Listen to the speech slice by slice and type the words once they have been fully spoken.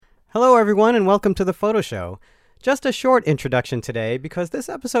Hello, everyone, and welcome to the Photo Show. Just a short introduction today because this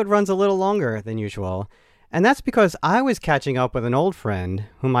episode runs a little longer than usual, and that's because I was catching up with an old friend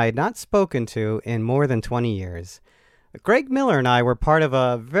whom I had not spoken to in more than 20 years. Greg Miller and I were part of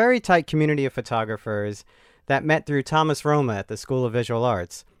a very tight community of photographers that met through Thomas Roma at the School of Visual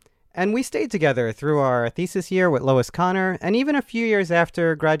Arts. And we stayed together through our thesis year with Lois Connor and even a few years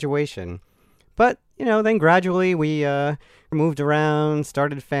after graduation. But, then gradually we moved around,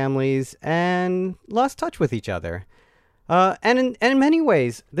 started families, and lost touch with each other. And in many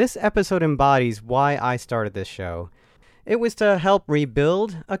ways, this episode embodies why I started this show. It was to help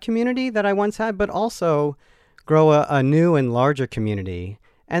rebuild a community that I once had, but also grow a new and larger community.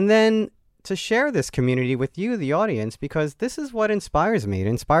 And then to share this community with you, the audience, because this is what inspires me. It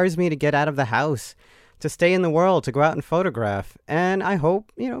inspires me to get out of the house, to stay in the world, to go out and photograph. And I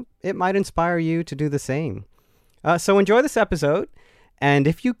hope, it might inspire you to do the same. So enjoy this episode. And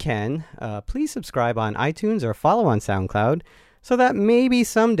if you can, please subscribe on iTunes or follow on SoundCloud so that maybe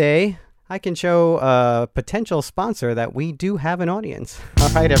someday I can show a potential sponsor that we do have an audience. All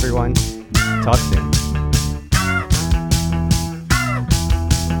right, everyone. Talk soon.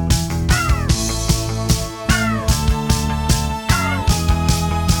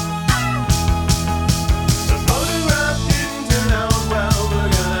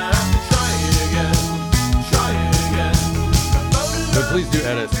 Please do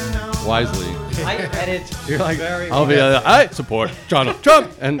edit wisely. I edit. You're like, very I'll be I support Donald Trump,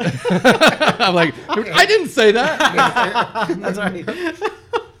 and I'm like, I didn't say that. That's right.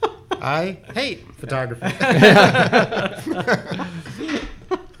 I hate photography.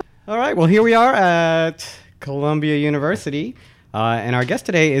 All right. Well, here we are at Columbia University, and our guest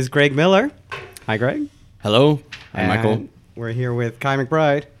today is Greg Miller. Hi, Greg. Hello. Hi, And Michael. We're here with Kai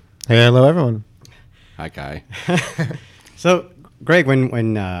McBride. Hey, hello, everyone. Hi, Kai. So, Greg,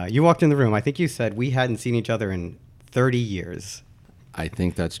 when you walked in the room, I think you said we hadn't seen each other in 30 years. I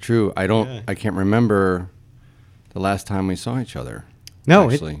think that's true. I can't remember the last time we saw each other.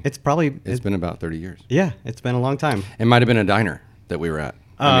 No, actually. it's probably... It's been about 30 years. Yeah, it's been a long time. It might have been a diner that we were at.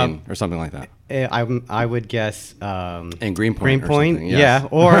 Or something like that. I would guess... In Greenpoint. Greenpoint, or something, yes.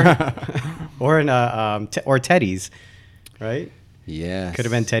 yeah. Or Teddy's, right? Yes. Could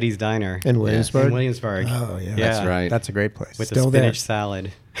have been Teddy's Diner. In Williamsburg? In Williamsburg. Oh, yeah. That's right. That's a great place. With Still the spinach there.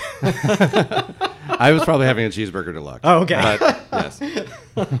 salad. I was probably having a cheeseburger deluxe. Oh, okay. But, yes.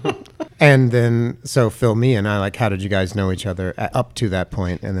 And then, so Phil, me and I, how did you guys know each other up to that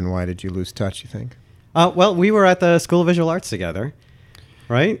point? And then why did you lose touch, you think? Well, we were at the School of Visual Arts together,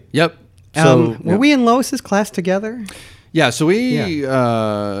 right? Yep. So Were we in Lois's class together? Yeah, so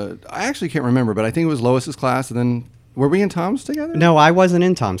I actually can't remember, but I think it was Lois's class, and then were we in Tom's together? No, I wasn't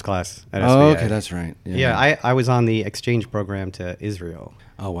in Tom's class at SVA. Oh, okay, that's right. Yeah, I was on the exchange program to Israel.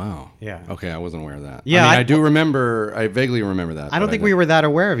 Oh, wow. Yeah. Okay, I wasn't aware of that. Yeah, I do remember, I vaguely remember that. I don't think we were that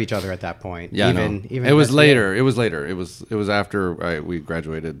aware of each other at that point. Yeah, even it was at SVA. later. It was later. It was after we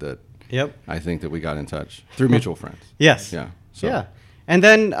graduated that Yep. I think that we got in touch through mutual friends. Yes. Yeah. So. Yeah. And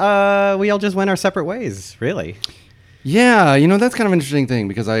then we all just went our separate ways, really. Yeah, that's kind of an interesting thing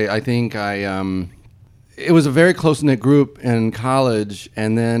because I think it was a very close-knit group in college,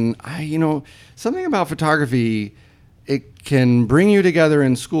 and then something about photography, it can bring you together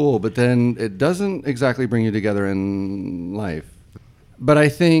in school, but then it doesn't exactly bring you together in life. But I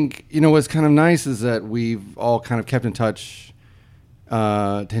think, what's kind of nice is that we've all kind of kept in touch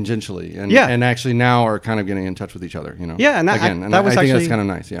tangentially, and actually now are kind of getting in touch with each other, Yeah, and I think that's kind of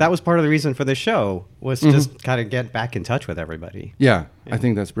nice. Yeah, that was part of the reason for the show was just kind of get back in touch with everybody. Yeah, I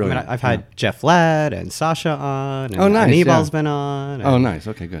think that's brilliant. I mean, I've had Jeff Ladd and Sasha on. And nice, Anibal's been on. Oh, nice.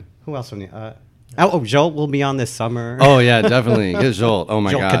 Okay, good. Who else? Joel will be on this summer. Oh yeah, definitely. Get Joel. Oh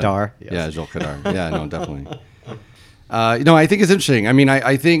my Joel God. Kadar. Yes. Yeah, Joel Kadar. Yeah, no, definitely. I think it's interesting. I mean,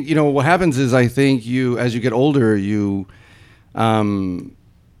 I think what happens is I think as you get older,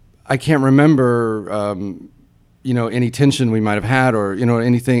 I can't remember, any tension we might have had or,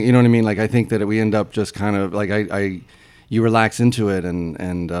 anything, you know what I mean? Like, I think that we end up just kind of like, you relax into it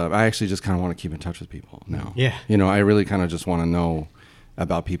and I actually just kind of want to keep in touch with people now. Yeah. I really kind of just want to know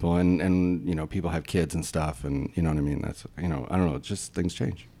about people and people have kids and stuff and, you know what I mean? That's, I don't know, just things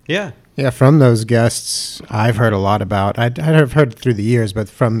change. Yeah. Yeah, from those guests, I've heard a lot about, I've heard through the years, but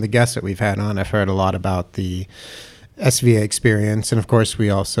from the guests that we've had on, I've heard a lot about the SVA experience. And of course, we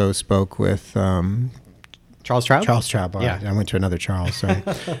also spoke with Charles Traub? Charles Traub. Yeah. I went to another Charles, sorry.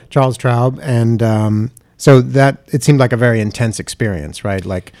 Charles Traub. And So that it seemed like a very intense experience, right?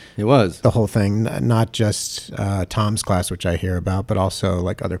 Like It was. the whole thing, not just Tom's class, which I hear about, but also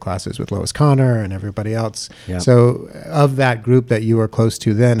like other classes with Lois Connor and everybody else. Yeah. So of that group that you were close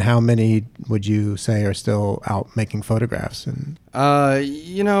to then, how many would you say are still out making photographs? And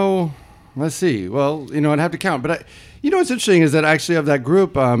Let's see. Well, I'd have to count. But what's interesting is that actually of that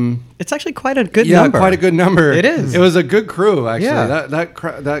group, It's actually quite a good yeah, number. quite a good number. It is. It was a good crew, actually. Yeah.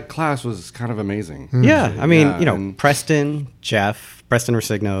 That class was kind of amazing. Yeah, I mean, Yeah, and- Preston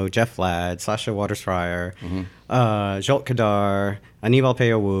Rosigno, Jeff Ladd, Sasha Waters-Fryer, Jolt Kadar, Anibal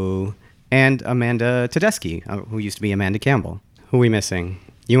Peyowu, and Amanda Tedeschi, who used to be Amanda Campbell. Who are we missing?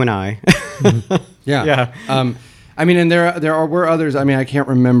 You and I. Yeah. Yeah. And were others. I mean, I can't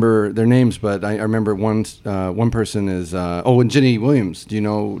remember their names, but I remember one person is and Jenny Williams. Do you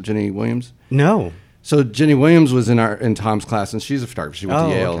know Jenny Williams? No. So Jenny Williams was in Tom's class, and she's a photographer. She went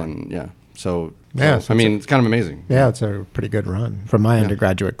to Yale, okay. and yeah. So so it's kind of amazing. yeah, it's a pretty good run. From my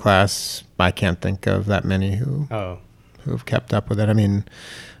undergraduate class, I can't think of that many who've kept up with it. I mean,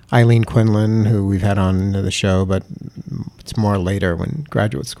 Eileen Quinlan, who we've had on the show, but it's more later when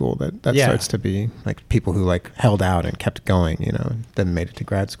graduate school that starts to be like people who like held out and kept going, then made it to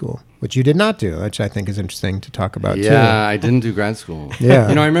grad school, which you did not do, which I think is interesting to talk about too. Yeah, I didn't do grad school. Yeah.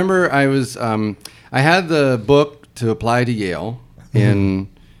 I remember I was, I had the book to apply to Yale in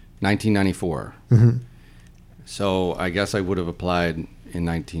 1994. Mm-hmm. So I guess I would have applied in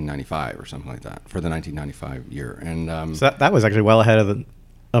 1995 or something like that for the 1995 year. And So that was actually well ahead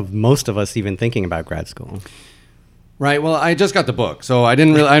of most of us even thinking about grad school. right. Well, I just got the book, so I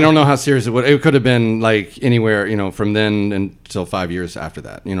don't know how serious it would. It could have been like anywhere, from then until 5 years after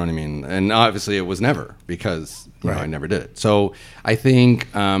that. You know what I mean? And obviously, it was never because I never did it. So I think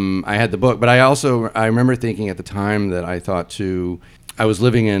I had the book, but I remember thinking at the time that I thought I was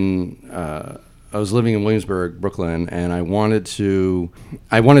living in Williamsburg, Brooklyn, and I wanted to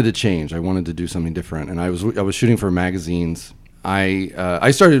change. I wanted to do something different, and I was shooting for magazines.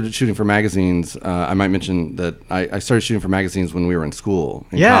 I started shooting for magazines. I might mention that I started shooting for magazines when we were in school,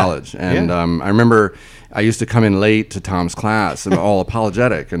 in college. And I remember I used to come in late to Tom's class and all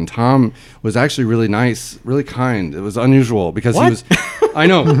apologetic. And Tom was actually really nice, really kind. It was unusual because he was, I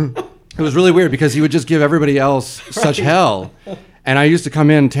know, it was really weird because he would just give everybody else such hell. And I used to come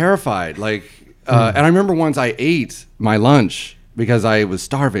in terrified. And I remember once I ate my lunch because I was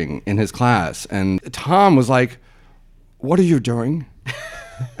starving in his class. And Tom was like, "What are you doing?"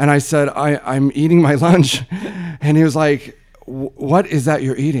 And I said, I'm eating my lunch. And he was like, "What is that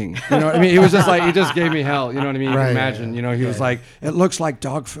you're eating?" You know what I mean? He was just like, he just gave me hell. You know what I mean? You can imagine, he was like, "It looks like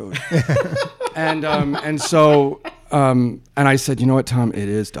dog food." And I said, "You know what, Tom? It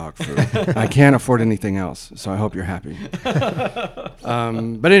is dog food. I can't afford anything else. So I hope you're happy."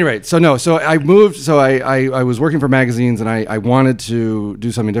 But anyway, so I moved. So I was working for magazines, and I wanted to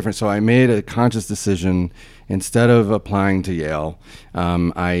do something different. So I made a conscious decision. Instead of applying to Yale,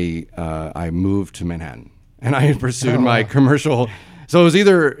 I moved to Manhattan, and I pursued my commercial. So it was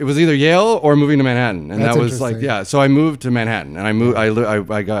either Yale or moving to Manhattan, and That's that was like interesting. So I moved to Manhattan, and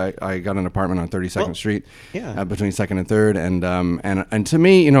I got an apartment on 32nd Street, between 2nd and 3rd, and to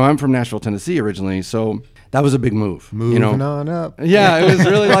me, I'm from Nashville, Tennessee originally, so that was a big move. Moving on up. Yeah, it was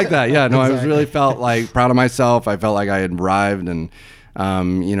really like that. Yeah, no, I was really felt like proud of myself. I felt like I had arrived, and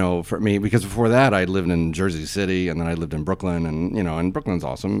for me, because before that I lived in Jersey City, and then I lived in Brooklyn, and Brooklyn's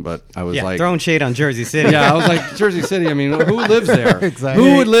awesome, but I was like throwing shade on Jersey City. Yeah, I was like, Jersey City. I mean, who lives there? Exactly.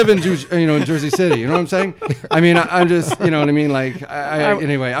 Who would live in Jersey City? You know what I'm saying? I mean, I'm just, you know what I mean? Like,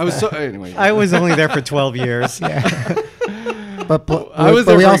 anyway, I was only there for 12 years. But I was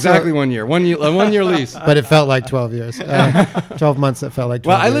but there we for also- exactly 1 year, 1 year lease. But it felt like 12 years. 12 months that felt like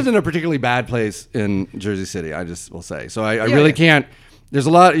 12 Well, I years. lived in a particularly bad place in Jersey City. I just will say. So I really can't. There's a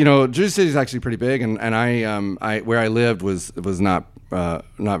lot. Jersey City is actually pretty big, and I where I lived was not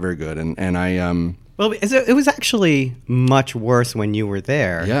very good, and I. Well, it was actually much worse when you were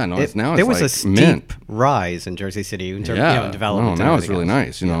there. Yeah, no, now there it's was a like steep mint. rise in Jersey City in terms of development. No, and now it's everything really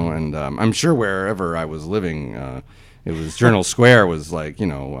else. nice, and I'm sure wherever I was living, it was Journal Square was like,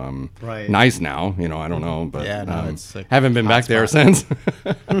 Right. nice now. I don't know, but Yeah, no, it's like haven't been back there since.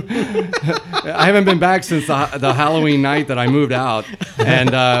 I haven't been back since the Halloween night that I moved out,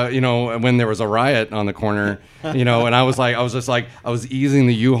 and when there was a riot on the corner, and I was easing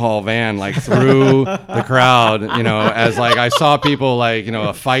the U-Haul van like through the crowd, as like I saw people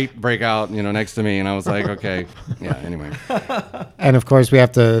a fight break out, next to me, and I was like, okay, yeah. Anyway, And of course, we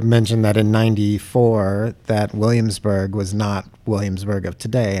have to mention that in '94, that Williamsburg was not Williamsburg of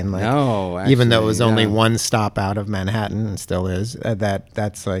today. And like, no, actually, even though it was only one stop out of Manhattan, and still is,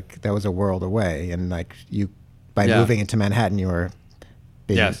 that was a world away. And like by moving into Manhattan, you were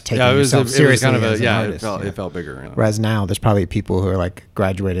taking yourself seriously. It was kind of as an artist, it felt bigger. Whereas now, there's probably people who are like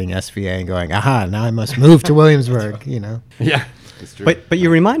graduating SVA and going, aha, now I must move to Williamsburg. Yeah, that's true. But you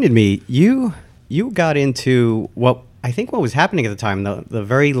reminded me, you got into what was happening at the time, the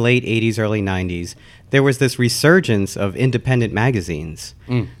very late 80s, early 90s. There was this resurgence of independent magazines,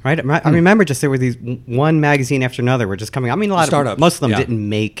 right? I remember there were these one magazine after another were just coming. I mean, most of them didn't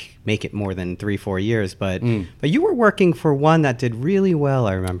make it more than 3-4 years, but you were working for one that did really well.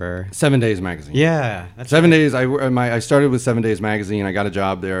 I remember 7 Days Magazine. Yeah, that's 7 Days. I started with 7 Days Magazine. I got a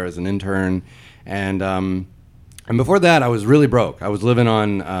job there as an intern, and before that, I was really broke. I was living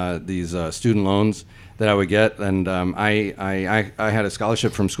on these student loans that I would get, and I had a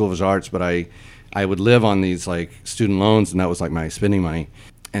scholarship from School of the Arts, but I would live on these like student loans, and that was like my spending money.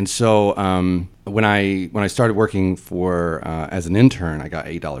 And so when I started working for as an intern, I got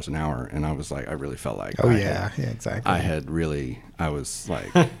 $8 an hour, and I was like, I really felt like exactly. I was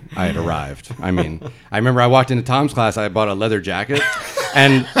like, I had arrived. I mean, I remember I walked into Tom's class, I bought a leather jacket,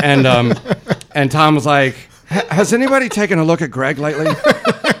 and Tom was like, has anybody taken a look at Greg lately?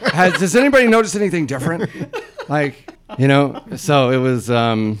 Does anybody notice anything different? Like, so it was,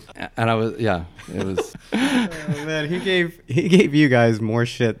 and I was, it was. Oh, man, he gave you guys more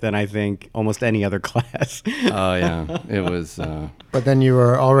shit than I think almost any other class. Oh yeah, it was. But then you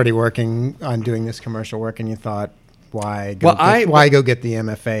were already working on doing this commercial work, and you thought, why go get the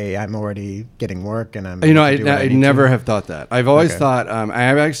MFA? I'm already getting work, and I'm. I never have thought that. I've always thought.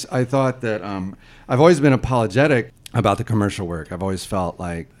 I thought that. I've always been apologetic about the commercial work. I've always felt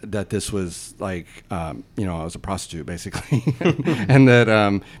like that this was like, I was a prostitute basically, and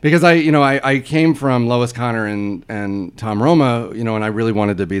that because I came from Lois Connor and Tom Roma, and I really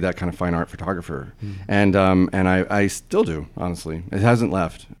wanted to be that kind of fine art photographer, and I still do, honestly. It hasn't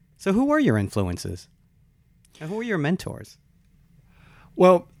left. So who were your influences? And who were your mentors?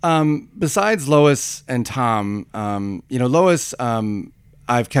 Well, besides Lois and Tom, Lois.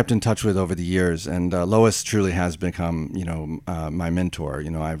 I've kept in touch with over the years, and Lois truly has become, my mentor.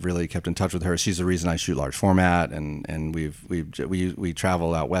 I've really kept in touch with her. She's the reason I shoot large format, and we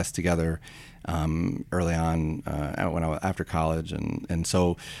travel out west together early on after college, and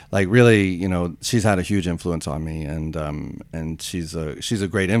so like really, she's had a huge influence on me, and she's a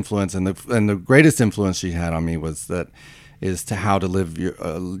great influence, and the greatest influence she had on me is to how to live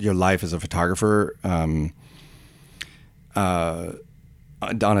your life as a photographer.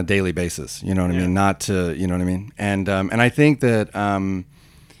 On a daily basis, you know what I mean? Not to, you know what I mean? And I think that,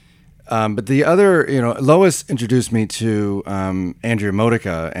 but the other, Lois introduced me to Andrea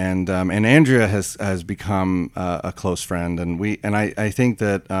Modica, and Andrea has become a close friend, and I think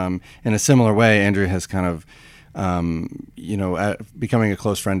that in a similar way, Andrea has kind of, becoming a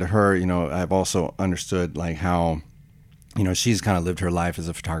close friend to her, I've also understood like how. She's kind of lived her life as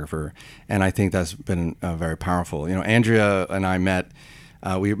a photographer, and I think that's been very powerful. Andrea and I met.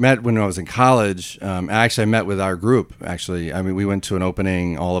 We met when I was in college. Actually, I met with our group. Actually, I mean, we went to an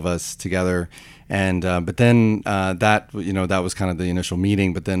opening, all of us together, and but then that was kind of the initial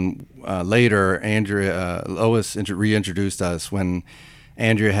meeting. But then later, Lois reintroduced us when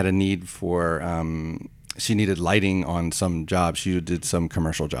Andrea had a need for. She needed lighting on some job. She did some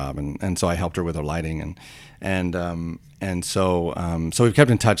commercial job, and so I helped her with her lighting, and so we've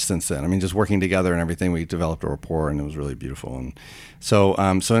kept in touch since then. I mean, just working together and everything, we developed a rapport, and it was really beautiful. And so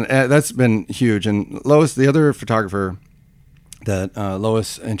that's been huge. And Lois, the other photographer that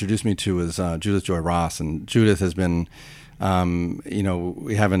Lois introduced me to was Judith Joy Ross, and Judith has been,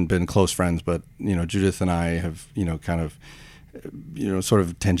 we haven't been close friends, but Judith and I have kind of. Sort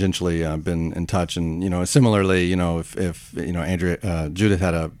of tangentially been in touch, and similarly, if Andrea, Judith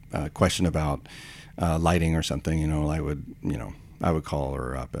had a question about lighting or something, I would call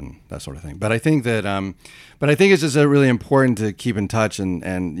her up and that sort of thing. But I think that, it's just really important to keep in touch and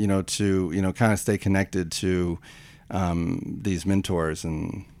to kind of stay connected to these mentors,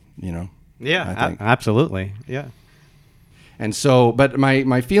 and yeah, absolutely, yeah. And so, but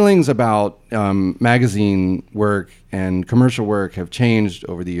my feelings about magazine work and commercial work have changed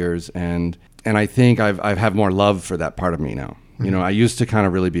over the years, and I think I've have more love for that part of me now. Mm-hmm. I used to kind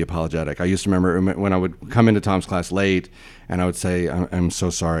of really be apologetic. I used to remember when I would come into Tom's class late, and I would say, "I'm so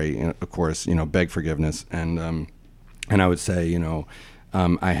sorry," of course, beg forgiveness, and I would say,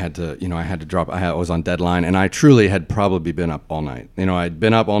 I had to drop. I was on deadline, and I truly had probably been up all night. I'd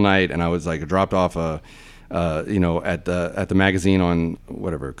been up all night, and I was like dropped off a at the magazine on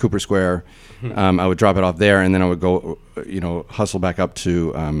whatever Cooper Square. I would drop it off there, and then I would go, hustle back up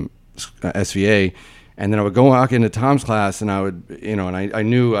to SVA. And then I would go walk into Tom's class, and I would, and I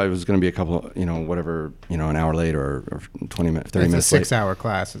knew I was going to be a couple, an hour late or 20 minutes, 30 minutes late. It's a 6-hour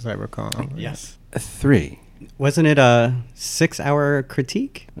class, as I recall. Yes. 3. Wasn't it a 6-hour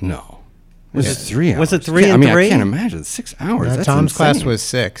critique? No. It was 3 hours. Was it 3 and 3? I can't imagine. 6 hours. No, That's Tom's insane. class was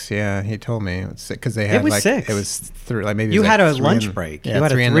 6. Yeah, he told me. Because they had It was 6. It was 3, like maybe You it was had like a 3 lunch break. Yeah, you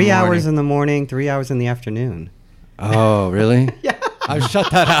had 3 a in 3 the hours morning. in the morning, 3 hours in the afternoon. Oh, really? Yeah. I've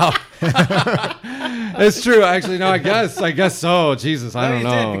shut that out. It's true, actually. No, I guess so. Jesus, I don't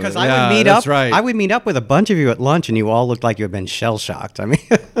know. Because yeah, I would meet that's up. Right. I would meet up with a bunch of you at lunch, and you all looked like you had been shell shocked. I mean,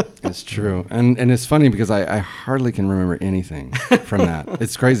 it's true, and it's funny because I hardly can remember anything from that.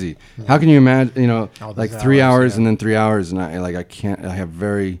 It's crazy. How can you imagine? Like 3 hours and then 3 hours, and I can't. I have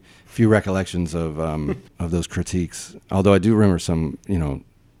very few recollections of those critiques. Although I do remember some,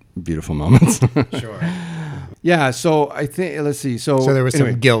 beautiful moments. Sure. Yeah, so I think, let's see. So there was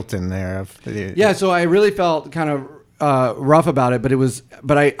anyway. some guilt in there. Yeah, so I really felt kind of rough about it,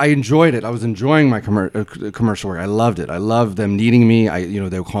 but I enjoyed it. I was enjoying my commercial work. I loved it. I loved them needing me. They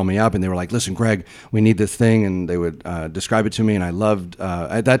would call me up and they were like, "Listen, Greg, we need this thing," and they would describe it to me. And I loved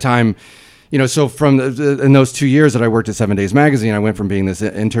at that time. So from in those 2 years that I worked at 7 Days Magazine, I went from being this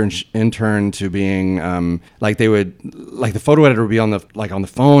intern to being the photo editor would be on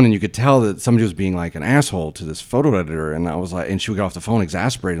the phone, and you could tell that somebody was being like an asshole to this photo editor, and I was like, and she would get off the phone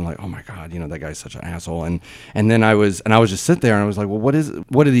exasperated, and like, oh my God, that guy's such an asshole, and then I was just sit there and I was like, well,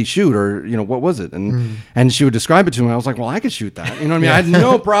 what did he shoot, or what was it, and she would describe it to me. I was like, well, I could shoot that, I I had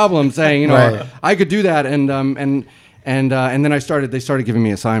no problem saying, right. I could do that, and then they started giving me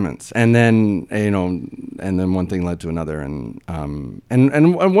assignments, and then one thing led to another, and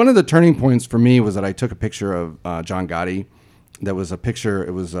one of the turning points for me was that I took a picture of John Gotti. That was a picture. It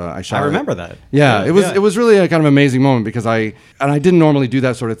was I shot. I remember that. Yeah, it was. Yeah. It was really a kind of amazing moment because I didn't normally do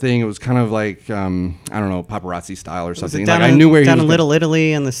that sort of thing. It was kind of like I don't know, paparazzi style or something. Like I knew where he was down in Little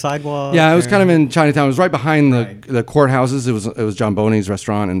Italy on the sidewalk. Yeah, it was kind of in Chinatown. It was right behind the courthouses. It was John Boney's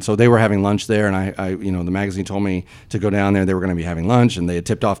restaurant, and so they were having lunch there. And I the magazine told me to go down there. They were going to be having lunch, and they had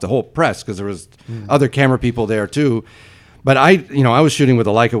tipped off the whole press because there was other camera people there too. But I was shooting with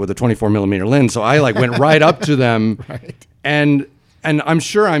a Leica with a 24 millimeter lens, so I went right up to them. Right. And I'm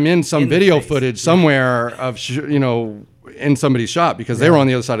sure I'm in some video footage somewhere of in somebody's shop because they were on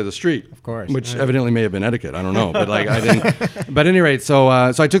the other side of the street, of course, which evidently may have been etiquette. I don't know, but I didn't. But at any rate, so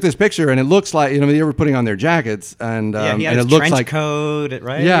I took this picture, and it looks like they were putting on their jackets, and he had and his it looks trench like coat,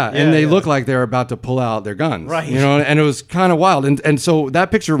 right? Yeah, and they look like they're about to pull out their guns, right? And it was kind of wild, and so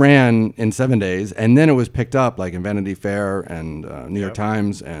that picture ran in 7 days, and then it was picked up in Vanity Fair and New York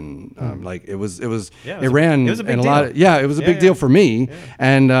Times, and it ran. It was a big and deal. It was a big deal for me,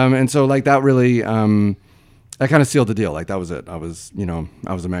 and so that really. That kind of sealed the deal. That was it. I was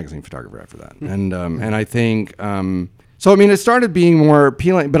a magazine photographer after that. And I think, it started being more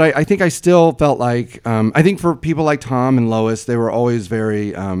appealing, but I think I still felt like, I think for people like Tom and Lois, they were always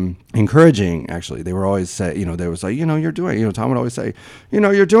very encouraging, actually. They were always say, they was like, you're doing it. Tom would always say,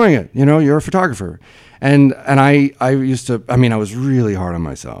 you're doing it. You're a photographer. And I used to, I was really hard on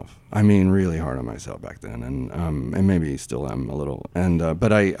myself. Really hard on myself back then. And maybe still am a little. And,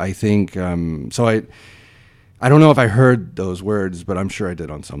 but I think, I don't know if I heard those words, but I'm sure I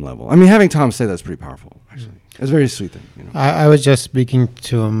did on some level. Having Tom say that's pretty powerful, actually. It's a very sweet thing. I was just speaking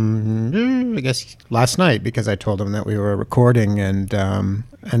to him, I guess, last night because I told him that we were recording, and I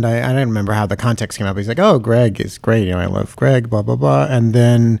don't remember how the context came up. He's like, "Oh, Greg is great. I love Greg, blah, blah, blah."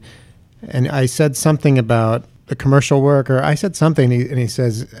 And I said something about the commercial work, or I said something, and he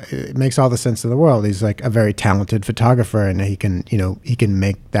says it makes all the sense in the world. He's like a very talented photographer, and he can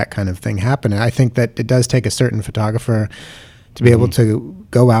make that kind of thing happen. And I think that it does take a certain photographer to be able to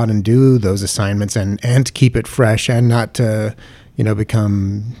go out and do those assignments and keep it fresh and not to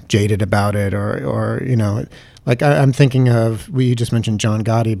become jaded about it or I'm thinking of, you just mentioned John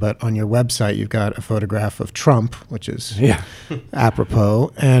Gotti, but on your website you've got a photograph of Trump, which is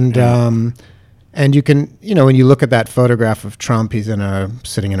apropos, and you can, when you look at that photograph of Trump, he's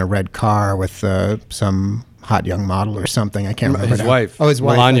sitting in a red car with some hot young model or something. I can't remember. His wife. Oh, his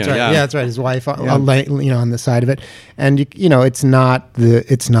wife. Melania, that's right. yeah. Yeah, that's right. His wife, on the side of it. And it's not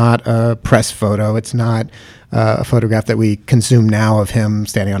a press photo. It's not a photograph that we consume now of him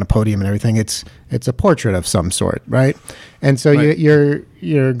standing on a podium and everything. It's a portrait of some sort, right? And so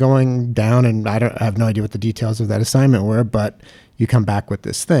you're going down, and I have no idea what the details of that assignment were, but you come back with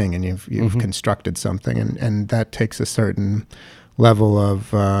this thing, and you've constructed something, and that takes a certain level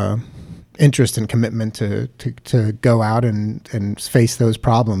of interest and commitment to go out and face those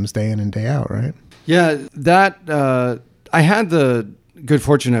problems day in and day out, right? Yeah, that I had the good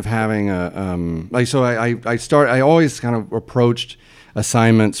fortune of having I always kind of approached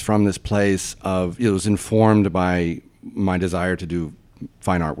assignments from this place of it was informed by my desire to do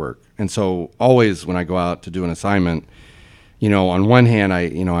fine artwork, and so always when I go out to do an assignment, on one hand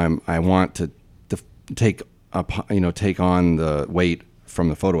I want to take on the weight from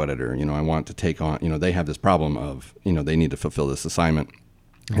the photo editor. I want to take on, they have this problem of, they need to fulfill this assignment.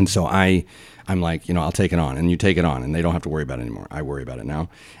 And so I'm like, I'll take it on, and you take it on, and they don't have to worry about it anymore. I worry about it now.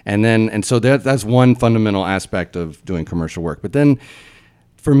 And so that's one fundamental aspect of doing commercial work. But then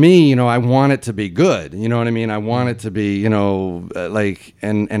for me, I want it to be good. You know what I mean? I want it to be, and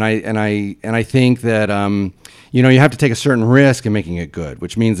I think that, you have to take a certain risk in making it good,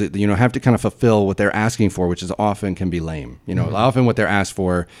 which means that, have to kind of fulfill what they're asking for, which is often can be lame. Often what they're asked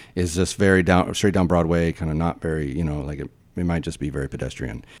for is just straight down Broadway, kind of not very, it might just be very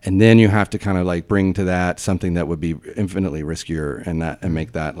pedestrian. And then you have to kind of like bring to that something that would be infinitely riskier and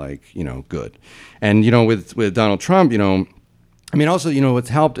make that good. And, with Donald Trump, also, what's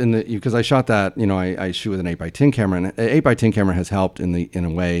helped because I shot that, I shoot with an 8x10 camera, and an 8x10 camera has helped in a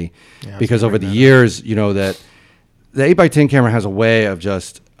way, because over the years, that the 8x10 camera has a way of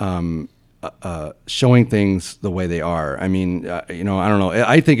just showing things the way they are. I mean, I don't know.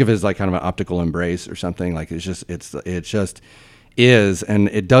 I think of it as like kind of an optical embrace or something. Like it just is, and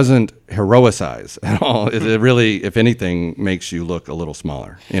it doesn't heroicize at all. It really, if anything, makes you look a little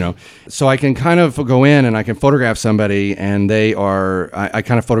smaller, So I can kind of go in and I can photograph somebody, and I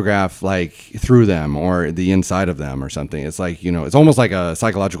kind of photograph like through them or the inside of them or something. It's like, it's almost like a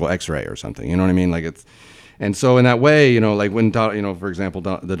psychological X-ray or something. You know what I mean? Like it's. And so in that way, like when, for example,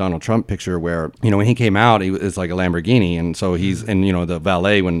 the Donald Trump picture where, when he came out, it's like a Lamborghini. And so the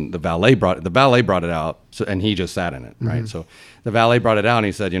valet, when the valet brought it out, and he just sat in it, right? So the valet brought it out, and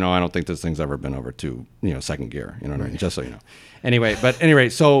he said, I don't think this thing's ever been over to, second gear, you know what I mean? Just so you know. Anyway,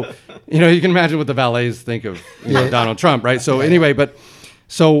 so, you can imagine what the valets think of Donald Trump, right? So anyway,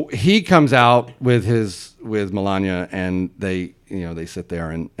 so he comes out with Melania, and they sit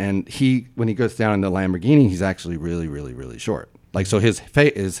there, and when he goes down in the Lamborghini, he's actually really, really, really short. Like, so his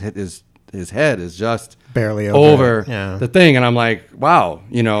head is just barely over the thing. And I'm like, wow,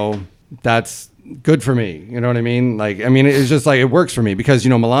 that's good for me. You know what I mean? Like, I mean, it's just like, it works for me because,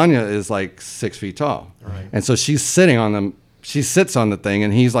 Melania is like 6 feet tall. Right. And so she sits on the thing,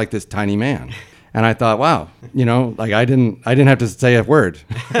 and he's like this tiny man. And I thought, wow, like I didn't have to say a word,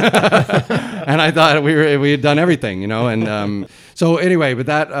 and I thought we had done everything, And so anyway, but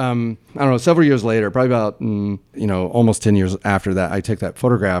that I don't know. Several years later, probably about almost 10 years after that, I took that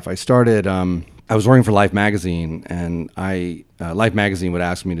photograph. I started. I was working for Life magazine, and Life magazine would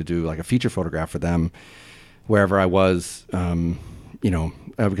ask me to do like a feature photograph for them wherever I was.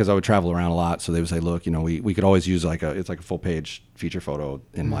 Because I would travel around a lot, so they would say, "Look, we could always use it's like a full page feature photo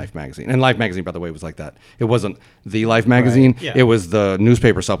in Life magazine." And Life magazine, by the way, was like that. It wasn't the Life magazine; It was the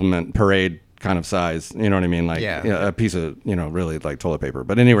newspaper supplement parade kind of size. You know what I mean? Like a piece of really like toilet paper.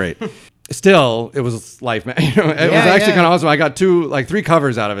 But at any rate, still, it was Life. It was actually kind of awesome. I got 3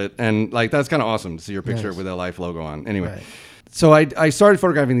 covers out of it, and like that's kind of awesome to see your picture with a Life logo on. Anyway. Right. So I started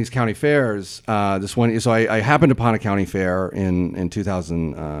photographing these county fairs. I happened upon a county fair in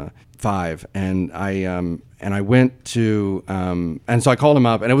 2005, and I went to and so I called him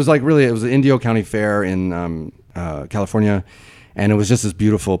up, and it was the Indio County Fair in California, and it was just this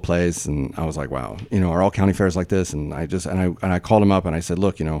beautiful place, and I was like, wow, are all county fairs like this? And I called him up, and I said,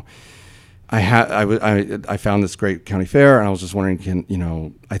 look, I found this great county fair, and I was just wondering,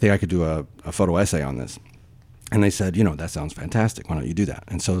 I think I could do a photo essay on this. And they said, that sounds fantastic. Why don't you do that?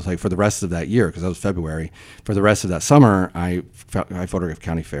 And so it's like for the rest of that year, because that was February, for the rest of that summer, I photographed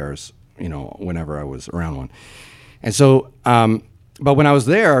county fairs, whenever I was around one. And so, but when I was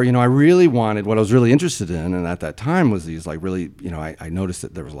there, I really wanted, what I was really interested in, and at that time was these like really, I noticed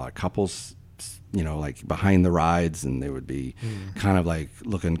that there was a lot of couples, like behind the rides, and they would be kind of like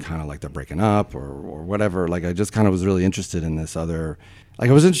looking kind of like they're breaking up or whatever. Like I just kind of was really interested in this other. Like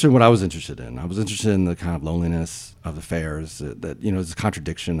I was interested in what I was interested in. I was interested in the kind of loneliness of the fairs, that it's a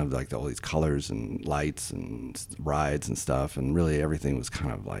contradiction of like all these colors and lights and rides and stuff, and really everything was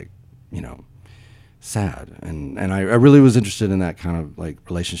kind of like, sad. And I really was interested in that kind of like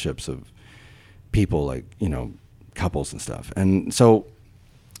relationships of people, like, couples and stuff. And so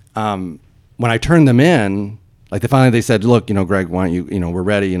when I turned them in, like they said, look, Greg, why don't you, we're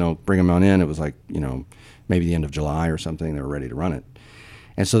ready, bring them on in. It was like, maybe the end of July or something. They were ready to run it.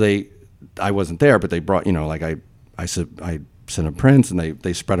 And so I wasn't there, but they brought, I sent them prints, and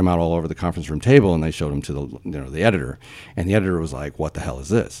they spread them out all over the conference room table, and they showed them to the editor, and the editor was like, "What the hell is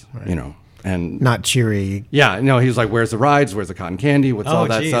this?" Right. And not cheery. Yeah, he was like, "Where's the rides? Where's the cotton candy? What's all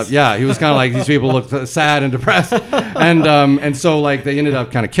that geez. stuff?" Yeah, he was kind of like, these people look sad and depressed, and so like they ended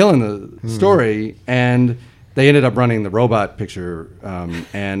up kind of killing the story, and they ended up running the robot picture,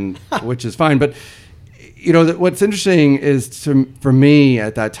 and which is fine, but. What's interesting is for me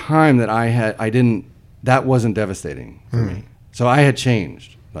at that time that wasn't devastating for me. So I had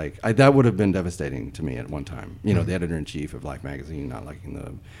changed. That would have been devastating to me at one time. The editor-in-chief of Life magazine not liking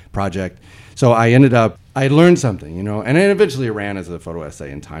the project. So I learned something, and it eventually ran as a photo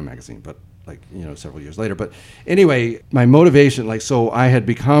essay in Time magazine, but several years later. But anyway, my motivation, so I had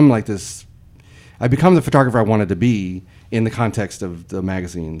become I become the photographer I wanted to be in the context of the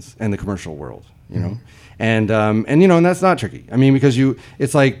magazines and the commercial world, And that's not tricky. I mean, because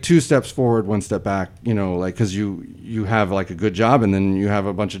it's like 2 steps forward, 1 step back, because you have like a good job, and then you have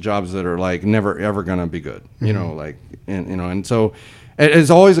a bunch of jobs that are like never ever gonna be good, and so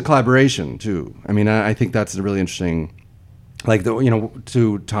it's always a collaboration too. I mean, I think that's really interesting.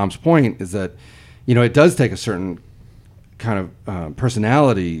 To Tom's point is that, it does take a certain kind of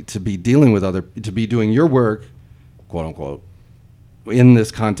personality to be dealing with to be doing your work, quote unquote, in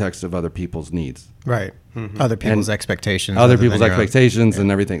this context of other people's needs. Right. Other people's expectations. Other people's expectations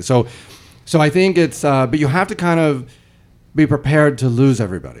and everything. So I think it's, but you have to kind of be prepared to lose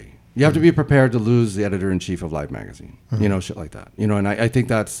everybody. You have to be prepared to lose the editor-in-chief of Life magazine, shit like that. And I think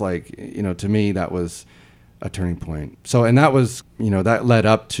that's to me, that was a turning point. So, and that was, that led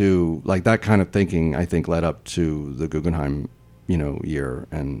up to, that kind of thinking, I think led up to the Guggenheim, year.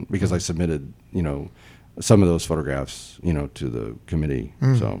 And because I submitted, some of those photographs, to the committee.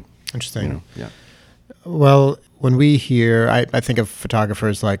 So interesting. Yeah. Well, when we hear, I think of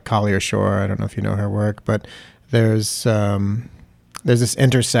photographers like Collier Shore. I don't know if you know her work, but there's this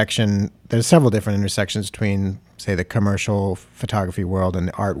intersection. There's several different intersections between, say, the commercial photography world and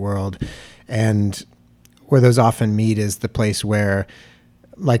the art world, and where those often meet is the place where,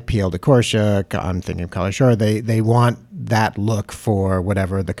 like P.L. DeCorsia, I'm thinking of Collier Shore, they want that look for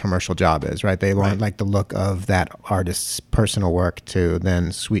whatever the commercial job is, right? They want like the look of that artist's personal work to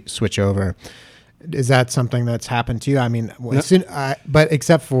then switch over. Is that something that's happened to you? I mean, but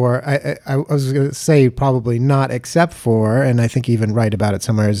except for, I was going to say probably not except for, and I think you even write about it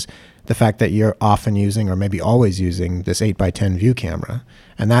somewhere, is the fact that you're often using, or maybe always using, this 8x10 view camera.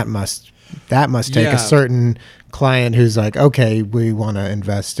 And that must take a certain client who's like, okay, we want to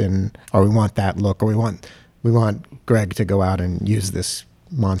invest in, or we want that look, or we want Greg to go out and use this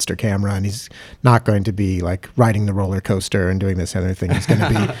monster camera, and he's not going to be like riding the roller coaster and doing this other thing. He's going to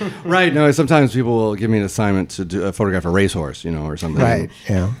be right. No, sometimes people will give me an assignment to photograph a racehorse, or something. Right.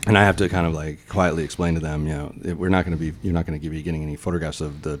 Yeah. And I have to kind of like quietly explain to them, you're not going to be getting any photographs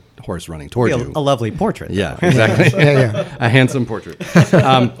of the horse running towards you. A lovely portrait. Yeah, exactly. yeah. A handsome portrait.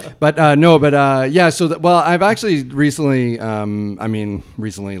 But I've actually recently,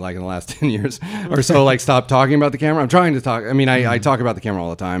 recently, like in the last 10 years or so, like stopped talking about the camera. I'm trying to talk. I mean, I talk about the camera all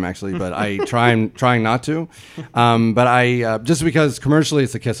the time, actually, but I'm trying not to. But I just because commercially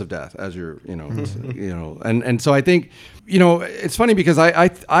it's the kiss of death, as and so I think it's funny because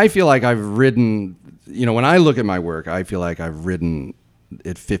I feel like I've ridden, when I look at my work, I feel like I've ridden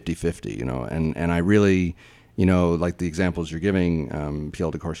it 50-50, and I really, like the examples you're giving,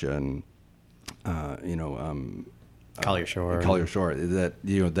 P.L. DeCorsia and Collier Shore, that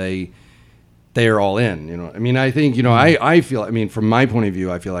they are all in, I mean, I think, I feel, from my point of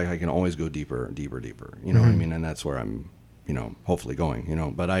view, I feel like I can always go deeper, and that's where I'm, hopefully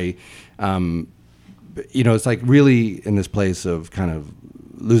going, but it's like really in this place of kind of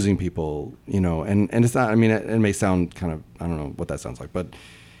losing people, and it's not, it may sound kind of, I don't know what that sounds like, but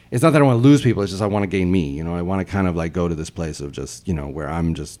it's not that I want to lose people, it's just I want to gain me, I want to kind of like go to this place of just, where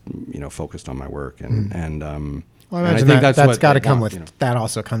I'm just, focused on my work well, I think that's got to come with, that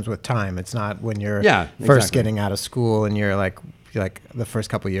also comes with time. It's not when you're first getting out of school and you're like the first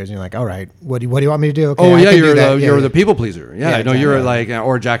couple of years and you're like, all right, what do you want me to do? Okay, you're the people pleaser. Yeah, I know you're like,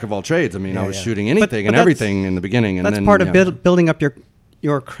 or jack of all trades. I mean, I was shooting anything and everything in the beginning. And that's then, part of building up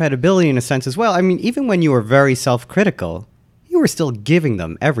your credibility in a sense as well. I mean, even when you were very self-critical, you were still giving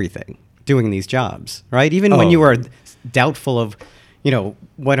them everything, doing these jobs, right? Even when you were doubtful of,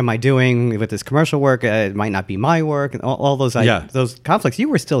 what am I doing with this commercial work? It might not be my work, and all those those conflicts. You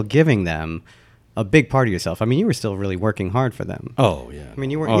were still giving them a big part of yourself. I mean, you were still really working hard for them. Oh yeah. I mean,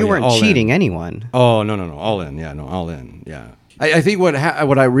 you weren't cheating anyone. Oh no, all in. Yeah, no, all in. Yeah. I think what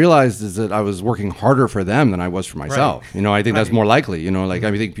I realized is that I was working harder for them than I was for myself. Right. I think that's more likely. I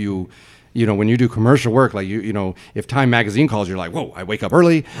think when you do commercial work, like if Time Magazine calls, you're like, whoa, I wake up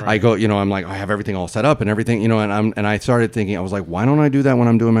early. Right. I go, I'm like, I have everything all set up and everything, and I started thinking, I was like, why don't I do that when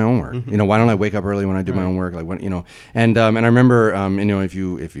I'm doing my own work? Mm-hmm. Why don't I wake up early when I do my own work? Like when, and I remember, if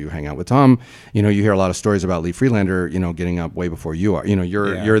you hang out with Tom, you hear a lot of stories about Lee Friedlander, getting up way before you are,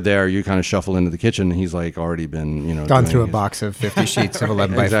 you're there, you kind of shuffle into the kitchen and he's like already been, gone through a box of 50 sheets of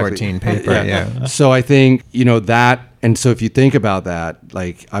 11 by 14 paper. Yeah. So I think, that, and so if you think about that,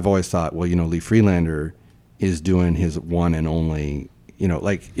 like I've always thought, well, Lee Friedlander is doing his one and only,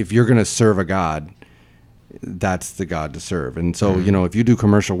 like if you're going to serve a God, that's the God to serve. And so, if you do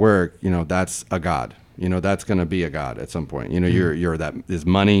commercial work, that's a God, that's going to be a God at some point, you're that is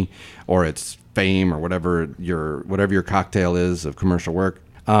money or it's fame or whatever your cocktail is of commercial work.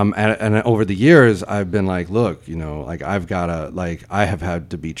 And over the years I've been like, look, like I've got to, like, I have had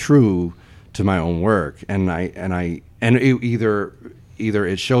to be true to my own work. And either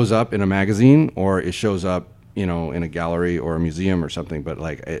it shows up in a magazine or it shows up, in a gallery or a museum or something. But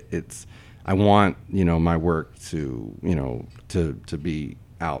like I want, my work to, to be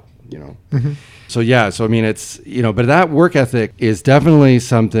out, Mm-hmm. So I mean, it's, but that work ethic is definitely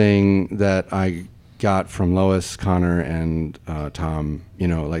something that I got from Lois, Connor, and Tom,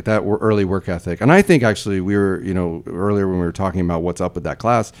 like that early work ethic. And I think actually we were, earlier when we were talking about what's up with that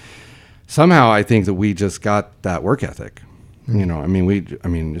class, somehow I think that we just got that work ethic.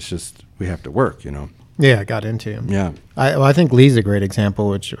 Mm-hmm. It's just, we have to work, Yeah, got into him. Yeah. I think Lee's a great example,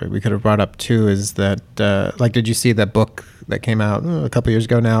 which we could have brought up too, is that, did you see that book that came out a couple years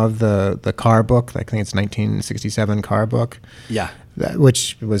ago now, of the car book? I think it's 1967 car book. Yeah.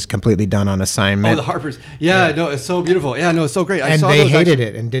 Which was completely done on assignment. Oh, the Harper's. Yeah, no, it's so beautiful. Yeah, no, it's so great. And they hated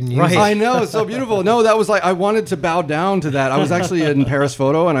it and didn't use it. I know, it's so beautiful. No, that was like, I wanted to bow down to that. I was actually in Paris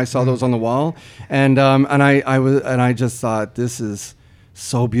Photo and I saw those on the wall. And I just thought, this is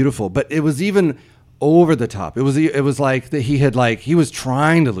so beautiful. But it was even over the top. It was like that he was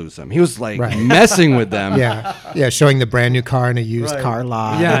trying to lose them. He was like messing with them. Yeah, showing the brand new car in a used car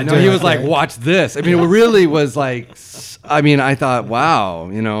lot. Yeah, no, he was like, watch this. I mean, it really was like, I thought,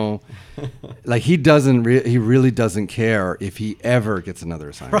 wow, like he really doesn't care if he ever gets another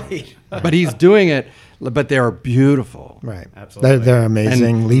assignment. Right. But he's doing it. But they're beautiful. Right. Absolutely. They're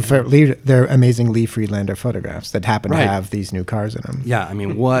amazing. They're amazing Lee Friedlander photographs that happen to have these new cars in them. Yeah. I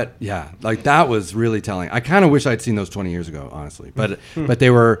mean, like that was really telling. I kind of wish I'd seen those 20 years ago, honestly. But they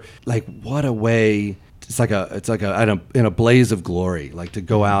were like, what a way. It's like in a blaze of glory, like to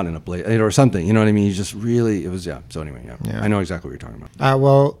go out in a blaze or something. You know what I mean? You just really, it was, So anyway, I know exactly what you're talking about.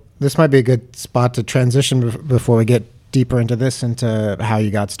 Well, this might be a good spot to transition before we get deeper into how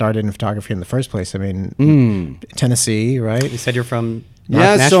you got started in photography in the first place. I mean, Tennessee, right? You said you're from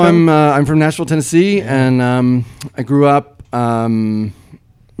Nashville? So I'm from Nashville, Tennessee, and I grew up in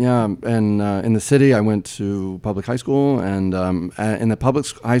the city. I went to public high school, and in the public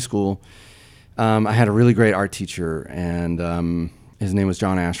high school, I had a really great art teacher, and his name was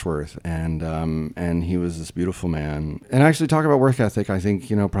John Ashworth, and he was this beautiful man. And actually, talk about work ethic. I think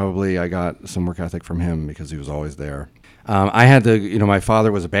probably I got some work ethic from him because he was always there. I had my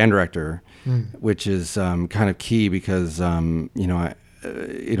father was a band director, which is kind of key because I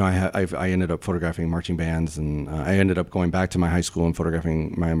ended up photographing marching bands, and I ended up going back to my high school and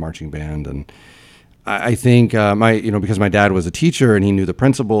photographing my marching band. And I think because my dad was a teacher and he knew the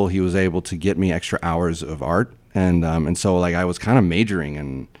principal, he was able to get me extra hours of art, and so like I was kind of majoring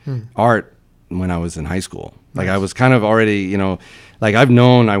in art when I was in high school. Like I was kind of already, like I've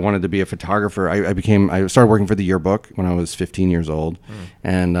known I wanted to be a photographer. I started working for the Yearbook when I was 15 years old,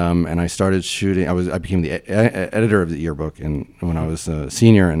 and I started shooting. I became the editor of the Yearbook when I was a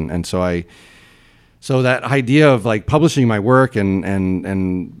senior, and so that idea of like publishing my work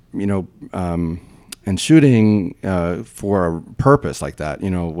and shooting for a purpose like that,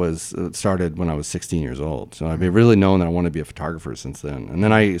 was started when I was 16 years old. So I've really known that I want to be a photographer since then. And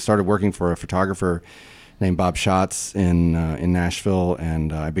then I started working for a photographer named Bob Schatz in Nashville,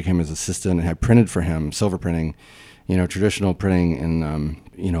 and I became his assistant and I printed for him, silver printing, traditional printing,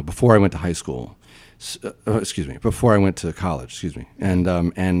 and before I went to high school. Before I went to college,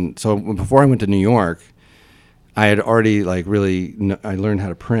 and so before I went to New York, I had already I learned how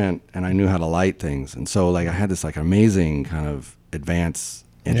to print and I knew how to light things, and so like I had this like amazing kind of advanced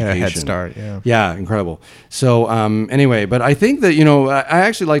education. Head start. Yeah, incredible. So anyway, but I think that I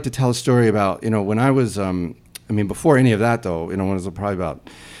actually like to tell a story about when I was before any of that though, when I was probably about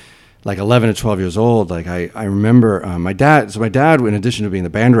like 11 to 12 years old, like I remember my dad, in addition to being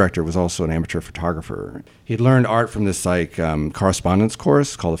the band director, was also an amateur photographer. He'd learned art from this like correspondence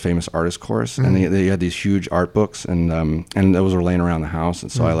course called the Famous Artist Course. And they had these huge art books, and those were laying around the house.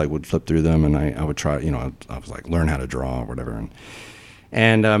 And so I like would flip through them, and I would try, I was like, learn how to draw or whatever.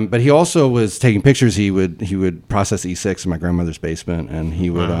 But he also was taking pictures. He would process E6 in my grandmother's basement, and he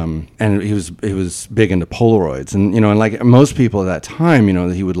would and he was big into Polaroids, and and like most people at that time,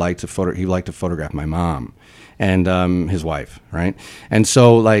 he would like to photograph my mom and his wife, right? And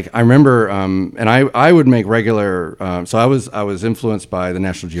so like I remember, and I would make regular. So I was influenced by the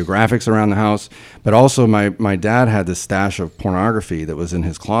National Geographics around the house, but also my dad had this stash of pornography that was in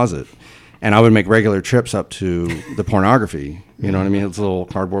his closet. And I would make regular trips up to the pornography. You know what I mean? It's a little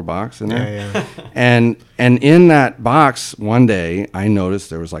cardboard box in there. Yeah. And in that box, one day, I noticed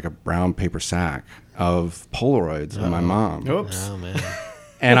there was like a brown paper sack of Polaroids of my mom. Oops. Oh, man.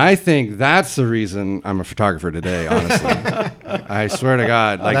 And I think that's the reason I'm a photographer today, honestly. I swear to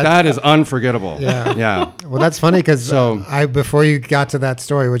God. Like, that is unforgettable. Yeah. Well, that's funny because So- before you got to that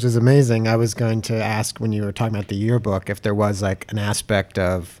story, which is amazing, I was going to ask when you were talking about the yearbook if there was like an aspect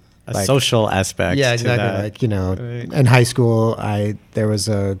of A social aspect. Yeah, to exactly. that. Like, in high school, there was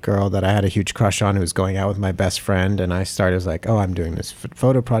a girl that I had a huge crush on who was going out with my best friend, and I started like, oh, I'm doing this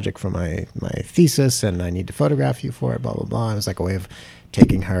photo project for my thesis, and I need to photograph you for it, blah, blah, blah. And it was like a way of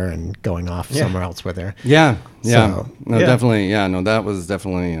taking her and going off somewhere else with her. Yeah. So- Definitely. Yeah, no, that was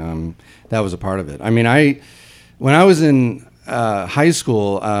definitely, that was a part of it. I mean, when I was in high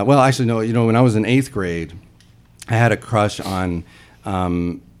school, when I was in 8th grade, I had a crush on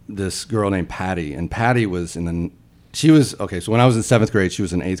this girl named Patty, and Patty was so when I was in 7th grade, she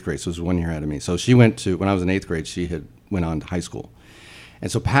was in 8th grade, so it was 1 year ahead of me. So when I was in 8th grade, she had went on to high school.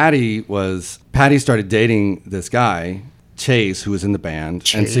 And so Patty started dating this guy, Chase, who was in the band.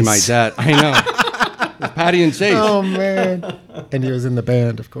 Chase. And see, my dad, I know. It's Patty and Chase. Oh, man. And he was in the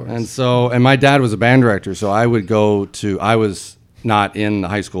band, of course. And my dad was a band director, so I was not in the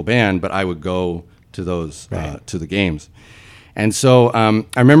high school band, but I would go to those, to the games. And so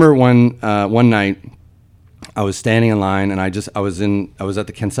I remember one night I was standing in line, and I was at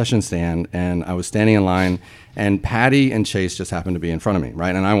the concession stand, and I was standing in line, and Patty and Chase just happened to be in front of me,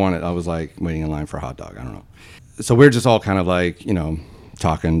 right? And I was like waiting in line for a hot dog, I don't know. So we're just all kind of like,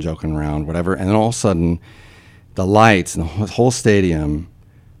 talking, joking around, whatever. And then all of a sudden, the lights in the whole stadium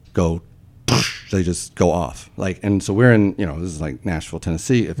they just go off. And so we're in, this is like Nashville,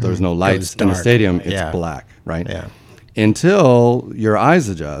 Tennessee. If there's no lights in the stadium, it's black, right? Yeah. Until your eyes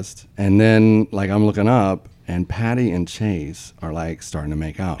adjust, and then like I'm looking up, and Patty and Chase are like starting to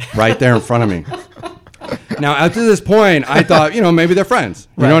make out right there in front of me. Now, up to this point, I thought, maybe they're friends.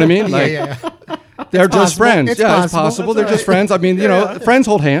 You know what I mean? Like, they're just friends. It's possible. They're just friends. I mean, friends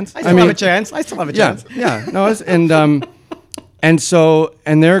hold hands. I still have a chance. I still have a chance. Yeah. No,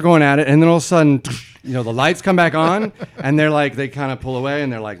 and they're going at it, and then all of a sudden, the lights come back on, and they kind of pull away,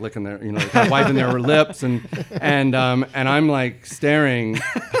 and they're like licking their, they're kind of wiping their lips, and I'm like staring.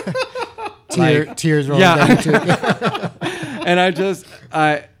 Tears rolling down too.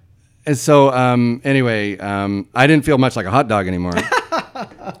 Anyway, I didn't feel much like a hot dog anymore.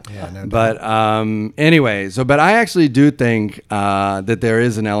 But but I actually do think that there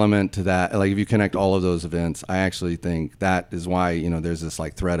is an element to that. Like if you connect all of those events, I actually think that is why there's this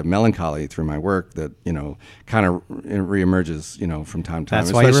like thread of melancholy through my work that kind of reemerges from time to time.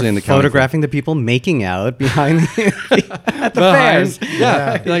 That's why you were photographing the people making out behind at the fairs.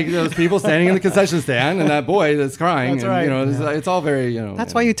 Yeah, like those people standing in the concession stand and that boy that's crying. That's right. It's all very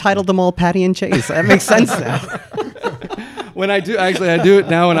That's why you titled them all Patty and Chase. That makes sense now. When I do it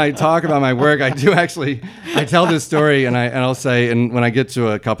now. When I talk about my work, I tell this story, and I'll say, and when I get to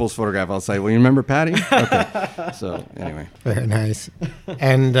a couple's photograph, I'll say, "Well, you remember Patty?" Okay. So anyway, very nice.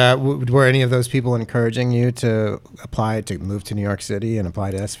 And were any of those people encouraging you to move to New York City and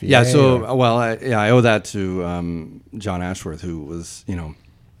apply to SVA? Yeah. So I owe that to John Ashworth, who was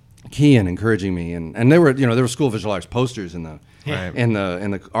key in encouraging me, and there were School of Visual Arts posters in the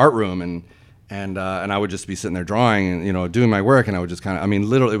art room, and I would just be sitting there drawing and doing my work, and I would just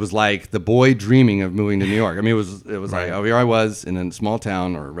literally it was like the boy dreaming of moving to New York. I mean, it was like here I was in a small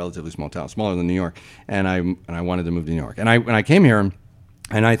town, or a relatively small town, smaller than New York, and I wanted to move to New York. And when I came here,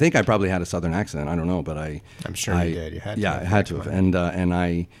 and I think I probably had a Southern accent. I don't know, but I'm sure you did. You had to. Yeah, I had to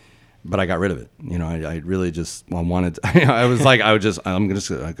have, but I got rid of it. I really just wanted. I was like, I'm just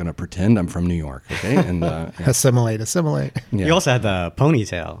gonna pretend I'm from New York, okay? And assimilate. Yeah. You also had the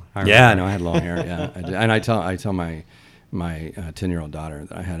ponytail. I had long hair. Yeah, I did. And I tell my 10-year-old daughter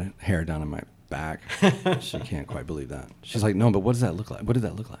that I had hair down in my back. She can't quite believe that. She's like, no, but what does that look like? What did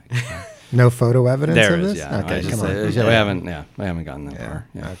that look like? No photo evidence There of is, this? yeah. Okay, come on. We haven't gotten that far.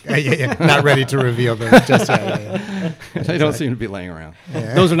 Yeah. Okay. Not ready to reveal those just yet. They don't seem to be laying around.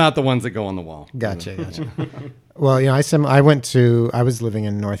 Yeah. Those are not the ones that go on the wall. Gotcha. Well, I was living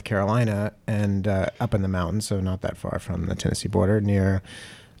in North Carolina and up in the mountains, so not that far from the Tennessee border, near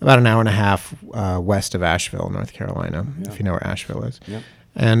about an hour and a half west of Asheville, North Carolina, if you know where Asheville is. Yep.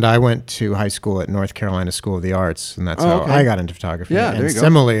 And I went to high school at North Carolina School of the Arts, and that's how I got into photography. Yeah, and there you go.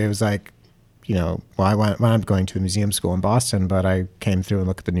 similarly, it was like, I wound up going to the museum school in Boston, but I came through and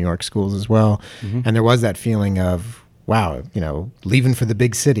looked at the New York schools as well. Mm-hmm. And there was that feeling of, wow, leaving for the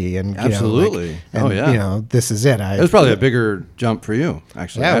big city. And absolutely. This is it. It was probably a bigger jump for you,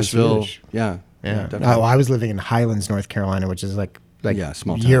 actually. Yeah, Asheville. Yeah. Definitely. I was living in Highlands, North Carolina, which is like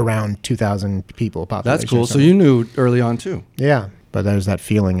small town. year-round 2,000 people population. That's cool. So you knew early on, too. Yeah. But there's that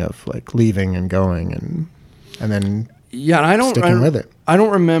feeling of like leaving and going and then sticking with it. I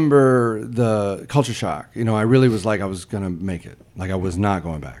don't remember the culture shock. I really was like I was going to make it. Like I was not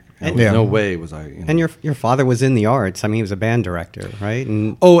going back. No way was I. And your father was in the arts. I mean, he was a band director, right?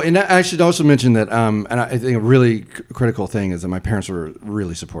 And I should also mention that, and I think a really critical thing is that my parents were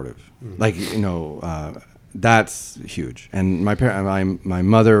really supportive. Like, that's huge. And my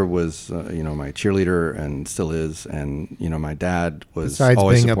mother was, my cheerleader and still is, and my dad was besides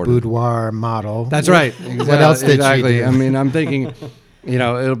always being supportive. A boudoir model. That's right. What else did you do? I mean, I'm thinking,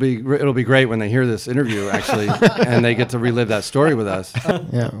 it'll be great when they hear this interview actually, and they get to relive that story with us.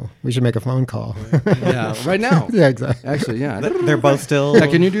 Yeah, we should make a phone call. Yeah, right now. Yeah, exactly. Actually, yeah. They're both still. Yeah,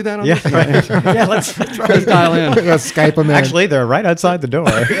 can you do that? On this? Yeah, let's dial in. Let's Skype them in. Actually, they're right outside the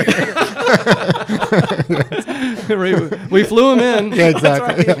door. We flew them in. Yeah,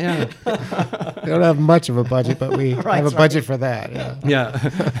 exactly. Right. Yeah. We don't have much of a budget, but we have a budget for that. Yeah.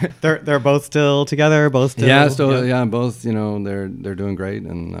 They're both still together. Both still. Both. They're doing great,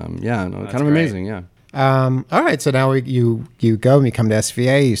 and kind of great. amazing. Yeah. All right, so now you go and you come to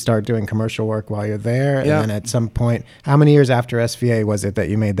SVA. You start doing commercial work while you're there, and then at some point, how many years after SVA was it that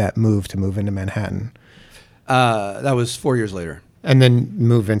you made that move into Manhattan? That was 4 years later. And then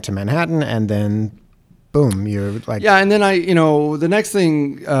move into Manhattan, and then boom, you're like... Yeah, and then the next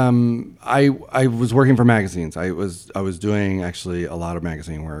thing, I was working for magazines. I was doing actually a lot of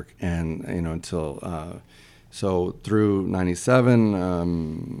magazine work, and, until... So through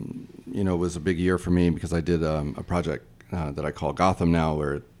 97, it was a big year for me because I did a project that I call Gotham Now,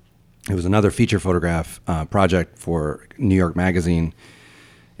 where it was another feature photograph project for New York Magazine.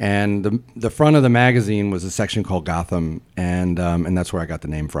 And the front of the magazine was a section called Gotham, and that's where I got the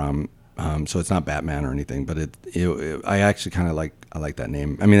name from. So it's not Batman or anything, but I actually kind of I like that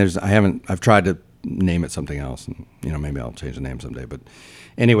name. I mean, I've tried to name it something else, and maybe I'll change the name someday. But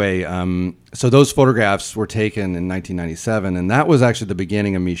anyway, so those photographs were taken in 1997, and that was actually the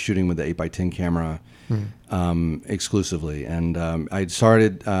beginning of me shooting with the 8x10 camera exclusively. And I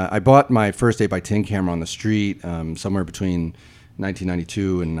bought my first 8x10 camera on the street somewhere between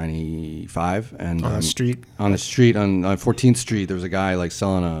 1992 and 95, and on the street on 14th Street, there was a guy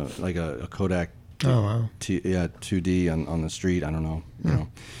selling a Kodak. Oh wow! 2D on the street. I don't know,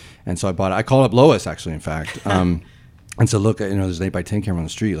 And so I bought it. I called up Lois actually, in fact, and said, "Look, there's an 8x10 camera on the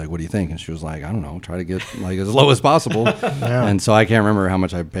street. Like, what do you think?" And she was like, "I don't know. Try to get as low as possible." Yeah. And so I can't remember how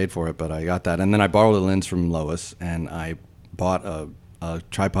much I paid for it, but I got that. And then I borrowed a lens from Lois, and I bought a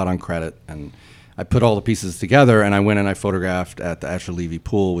tripod on credit, and I put all the pieces together, and I went and I photographed at the Asher Levy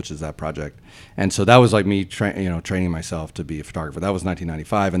Pool, which is that project. And so that was like me, training myself to be a photographer. That was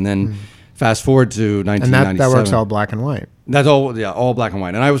 1995, and then fast forward to 1997. And that works all black and white. That's all black and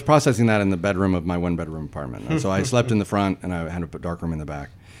white. And I was processing that in the bedroom of my one-bedroom apartment. And so I slept in the front, and I had a dark room in the back.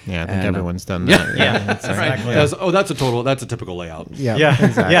 Yeah, I think everyone's done that. That's exactly. That's a typical layout. Yeah,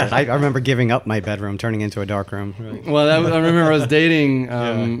 exactly. Yeah, I remember giving up my bedroom, turning into a dark room. Right. Well, I remember I was dating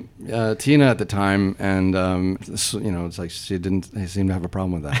Tina at the time, and it's like she didn't seem to have a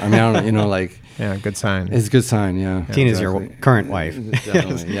problem with that. I mean, I don't know, yeah, good sign. It's a good sign. Yeah, Tina's your current wife.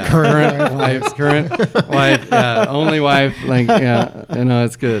 Definitely, yeah. Current wife, yeah, only wife.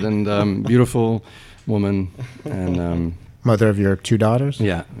 It's good, and beautiful woman, and. Mother of your two daughters?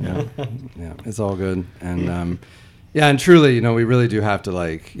 Yeah. It's all good. And and truly, we really do have to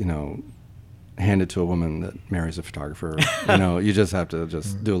hand it to a woman that marries a photographer. You just have to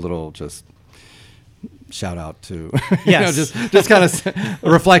do a little shout out to, yes. just kind of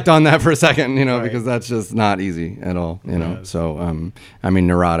reflect on that for a second, right. Because that's just not easy at all, Yes. So,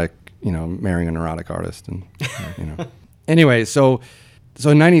 neurotic, marrying a neurotic artist and, Anyway, so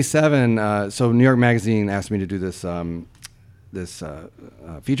in 97, so New York Magazine asked me to do this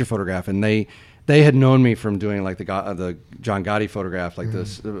feature photograph, and they had known me from doing like the John Gotti photograph, like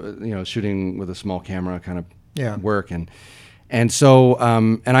this, shooting with a small camera kind of work, and so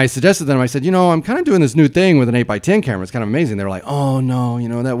and I suggested to them, I said, I'm kind of doing this new thing with an 8x10 camera. It's kind of amazing. They were like, oh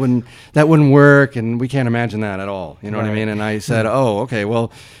no, that wouldn't work, and we can't imagine that at all. You know what I mean? And I said, oh, okay,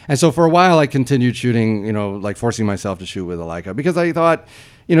 well, and so for a while I continued shooting, like forcing myself to shoot with a Leica because I thought,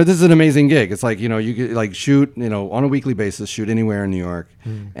 this is an amazing gig. It's like, you could like shoot, on a weekly basis, shoot anywhere in New York,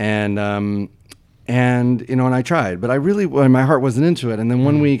 and I tried, but my heart wasn't into it. And then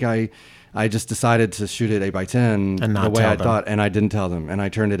one week I just decided to shoot it 8x10 the way I thought, and I didn't tell them, and I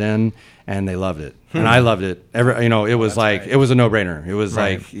turned it in, and they loved it, and I loved it. It was it was a no-brainer. It was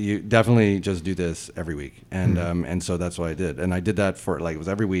like, you definitely just do this every week, and so that's what I did, and I did that for it was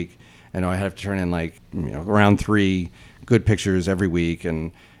every week, and I had to turn in around 3 good pictures every week,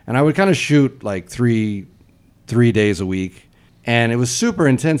 and I would kind of shoot like three days a week. And it was super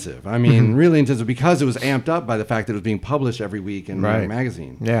intensive. I mean, really intensive because it was amped up by the fact that it was being published every week in a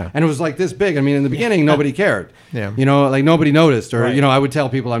magazine. Yeah. And it was like this big. I mean, in the beginning, nobody cared. Yeah. Nobody noticed. Or, I would tell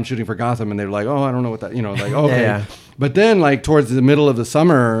people I'm shooting for Gotham and they were like, oh, I don't know what that, okay. Yeah. But then towards the middle of the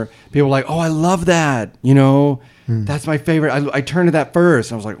summer, people were like, oh, I love that. That's my favorite. I turned to that first.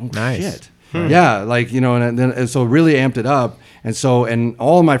 And I was like, oh, nice. Shit. Yeah. And so it really amped it up. And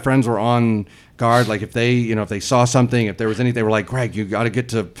all of my friends were on guard, like if they saw something, if there was anything, they were like, Greg, you got to get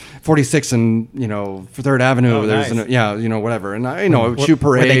to 46 and 3rd Avenue. Oh, there's nice. Whatever. And I would shoot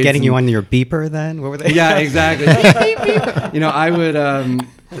parades. Were they getting you on your beeper then? What were they? Yeah, exactly. I would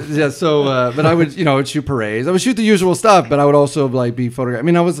but I would shoot parades. I would shoot the usual stuff, but I would also be photograph. I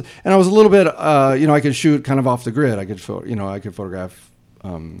mean, I was a little bit I could shoot kind of off the grid. I could photograph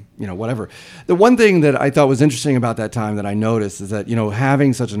whatever. The one thing that I thought was interesting about that time that I noticed is that,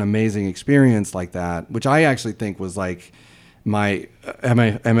 having such an amazing experience like that, which I actually think was like my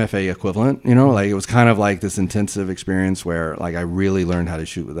MFA equivalent, it was kind of like this intensive experience where I really learned how to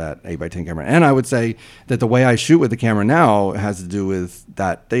shoot with that 8x10 camera. And I would say that the way I shoot with the camera now has to do with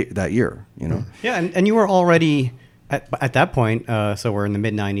that year, Yeah. And you were already at that point, so we're in the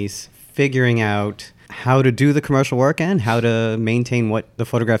mid 90s, figuring out how to do the commercial work and how to maintain what the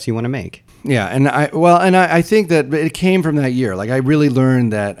photographs you want to make. Yeah, and I think that it came from that year. I really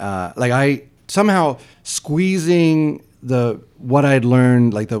learned that I somehow squeezing what I'd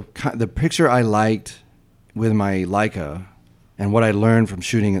learned, the picture I liked with my Leica and what I learned from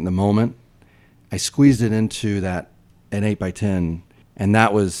shooting in the moment, I squeezed it into an 8x10, and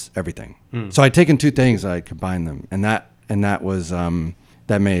that was everything. So I'd taken two things, I combined them, and that was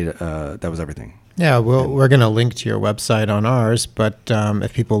that was everything. Yeah, we're going to link to your website on ours, but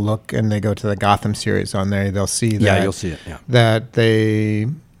if people look and they go to the Gotham series on there, they'll see that. Yeah, you'll see it. Yeah. That they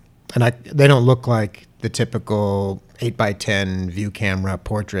don't look like the typical 8x10 view camera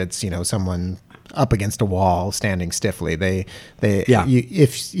portraits. Someone up against a wall standing stiffly.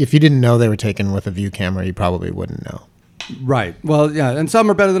 If you didn't know they were taken with a view camera, you probably wouldn't know. Right. Well, yeah, and some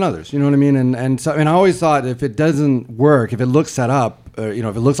are better than others. You know what I mean? And I always thought if it doesn't work, if it looks set up,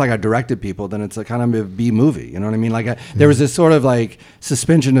 if it looks like I directed people, then it's a kind of a B movie. You know what I mean? There was this sort of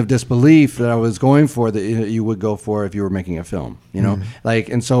suspension of disbelief that I was going for that you would go for if you were making a film.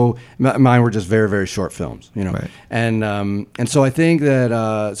 And so mine were just very, very short films. Right. And so I think that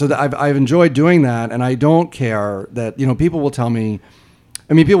I've enjoyed doing that, and I don't care that people will tell me.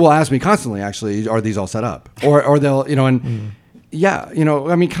 I mean, people will ask me constantly, actually, are these all set up? Or they'll, yeah,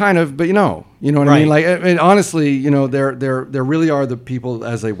 I mean, kind of, but what I mean? Honestly, there really are the people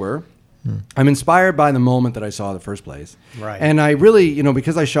as they were. I'm inspired by the moment that I saw the first place. Right. And I really,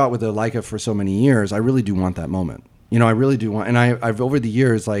 because I shot with a Leica for so many years, I really do want that moment. I really do want, and I've over the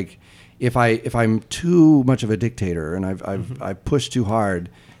years, if I'm too much of a dictator and I've pushed too hard,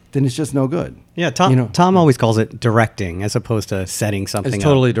 then it's just no good. Yeah, Tom always calls it directing as opposed to setting something up. It's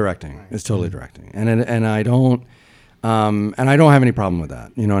totally directing. Right. It's totally directing. And I don't have any problem with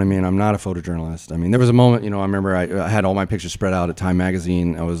that. You know what I mean? I'm not a photojournalist. I mean, there was a moment, I remember I had all my pictures spread out at Time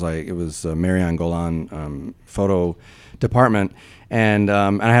Magazine. I was it was Marianne Golan photo department. And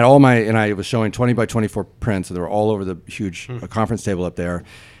I had I was showing 20 by 24 prints. So they were all over the huge conference table up there.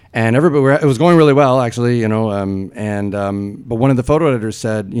 And everybody, it was going really well, actually, but one of the photo editors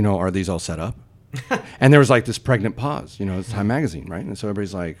said, are these all set up? And there was this pregnant pause, it's Time Magazine, right? And so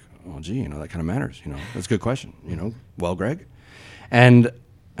everybody's like, oh, gee, that kind of matters, that's a good question, well, Greg? And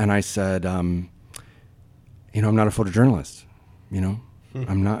I said, I'm not a photojournalist,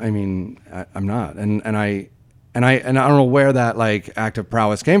 I'm not, I'm not. And And I don't know where that like act of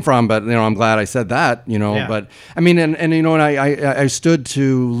prowess came from, but I'm glad I said that, Yeah. But I mean, and I stood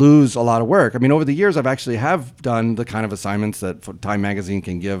to lose a lot of work. I mean, over the years, I've actually have done the kind of assignments that Time Magazine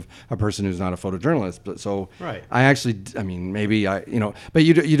can give a person who's not a photojournalist. But so Right. I actually, I mean, maybe but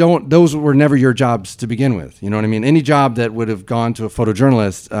you don't. Those were never your jobs to begin with. You know what I mean? Any job that would have gone to a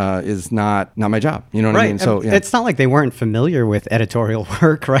photojournalist is not my job. You know what I mean? So yeah. It's not like they weren't familiar with editorial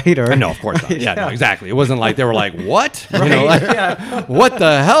work, right? Or No, of course not. Yeah, no, exactly. It wasn't like they were like, what? yeah. What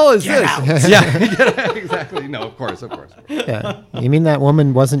the hell is this? Yeah, exactly. No, of course. Yeah. You mean that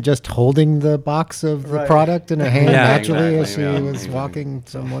woman wasn't just holding the box of the product in her hand Yeah, naturally as exactly. she Yeah, was exactly. walking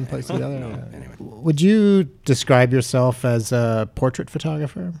from one place to the other? No, Yeah. anyway. Would you describe yourself as a portrait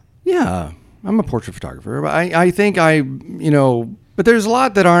photographer? Yeah, I'm a portrait photographer. But I think but there's a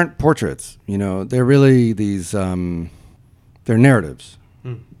lot that aren't portraits. They're really these, they're narratives.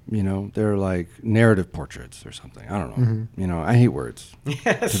 They're like narrative portraits or something. I don't know. Mm-hmm. I hate words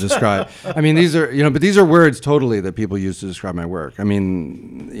to describe. I mean, these are, but these are words totally that people use to describe my work. I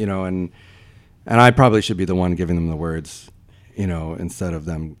mean, and I probably should be the one giving them the words, instead of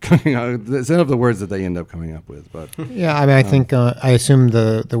them coming out, instead of the words that they end up coming up with. But Yeah, I mean, I think, I assume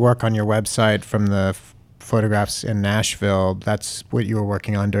the work on your website from the photographs in Nashville, that's what you were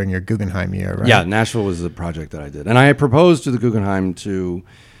working on during your Guggenheim year, right? Yeah, Nashville was the project that I did. And I had proposed to the Guggenheim to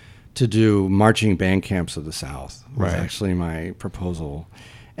do marching band camps of the South. Was Right. actually my proposal.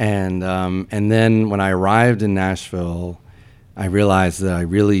 And then when I arrived in Nashville, I realized that I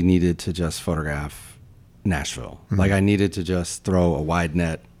really needed to just photograph Nashville. Mm-hmm. Like I needed to just throw a wide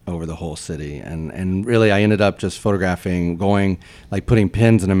net over the whole city. And really I ended up just photographing, putting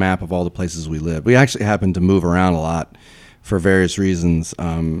pins in a map of all the places we lived. We actually happened to move around a lot for various reasons.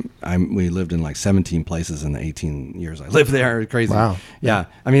 We lived in like 17 places in the 18 years I lived there. Crazy. Wow. Yeah.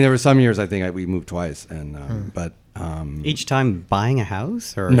 I mean, there were some years I think we moved twice, but each time buying a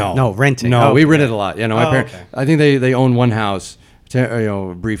house or no, renting. No, Oh, we okay. rented a lot. Yeah, no, my parents. Okay. I think they owned one house,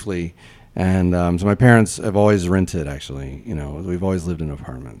 briefly, and so my parents have always rented. Actually, we've always lived in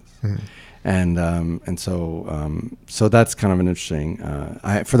apartments. And so that's kind of an interesting.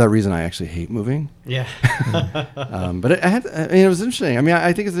 For that reason, I actually hate moving. Yeah. But it was interesting. I mean,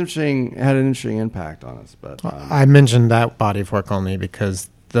 I think it's interesting. It had an interesting impact on us. But I mentioned that body of work only because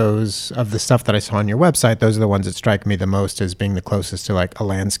those of the stuff that I saw on your website, those are the ones that strike me the most as being the closest to like a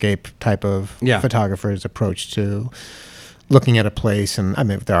landscape type of photographer's approach to looking at a place. And I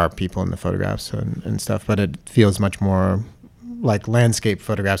mean, there are people in the photographs and stuff, but it feels much more like landscape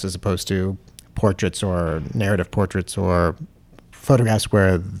photographs as opposed to portraits or narrative portraits or photographs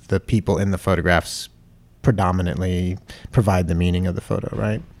where the people in the photographs predominantly provide the meaning of the photo,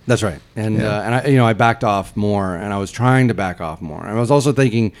 right? That's right. And I backed off more, and I was trying to back off more. And I was also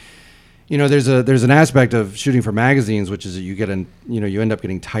thinking, there's an aspect of shooting for magazines, which is that you end up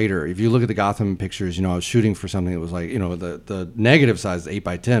getting tighter. If you look at the Gotham pictures, I was shooting for something that was like, the negative size is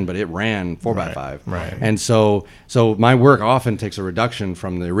 8x10, but it ran 4x5. Right. And so my work often takes a reduction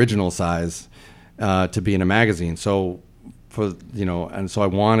from the original size to be in a magazine. So and so I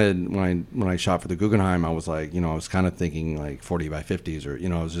wanted, when I shot for the Guggenheim, I was like, I was kind of thinking like 40x50s, or,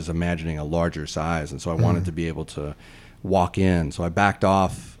 I was just imagining a larger size. And so I wanted to be able to walk in. So I backed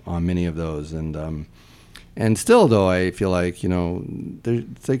off on many of those. And still, though, I feel like,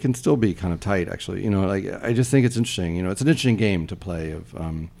 they can still be kind of tight, actually. I just think it's interesting. It's an interesting game to play.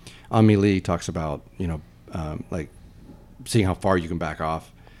 Ami Lee talks about, like seeing how far you can back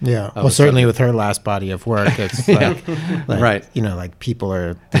off. Yeah. Well, certainly with her last body of work, it's like, right. Like people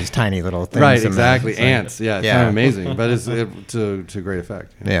are these tiny little things. Right, exactly. Ants. Yeah, it's kind of Yeah. amazing, but it's to great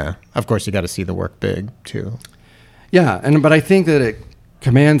effect. Yeah. Of course, you got to see the work big too. Yeah, but I think that it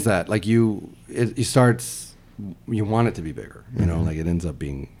commands that. Like you want it to be bigger. Like it ends up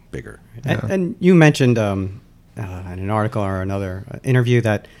being bigger. And you mentioned in an article or another interview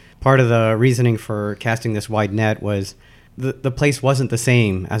that part of the reasoning for casting this wide net was the place wasn't the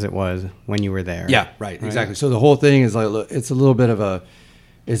same as it was when you were there. Yeah, right, exactly. So the whole thing is like, it's a little bit of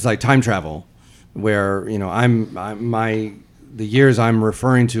it's like time travel, where the years I'm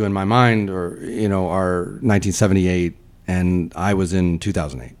referring to in my mind are 1978, and I was in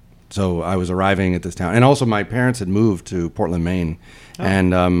 2008. So I was arriving at this town, and also my parents had moved to Portland, Maine,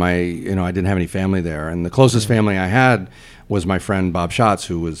 and I didn't have any family there, and the closest family I had was my friend Bob Schatz,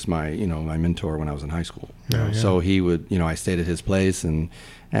 who was my my mentor when I was in high school. So he would I stayed at his place, and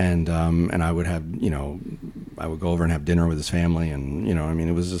I would have I would go over and have dinner with his family, and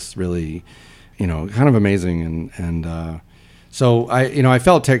it was just really kind of amazing, and so I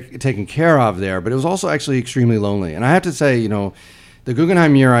felt taken care of there, but it was also actually extremely lonely. And I have to say the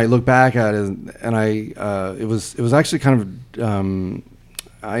Guggenheim year I look back at it, and it was actually kind of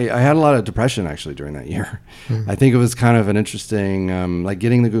I had a lot of depression actually during that year. I think it was kind of an interesting like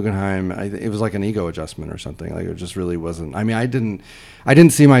getting the Guggenheim. It was like an ego adjustment or something. Like it just really wasn't. I mean, I didn't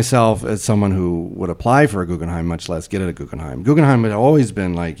see myself as someone who would apply for a Guggenheim, much less get a Guggenheim. Guggenheim had always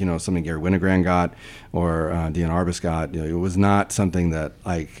been like, you know, something Gary Winogrand got or Diane Arbus got. You know, it was not something that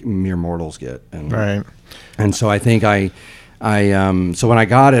like mere mortals get. And, right. And so I think so when I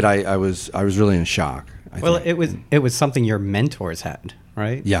got it, I was really in shock. It was something your mentors had,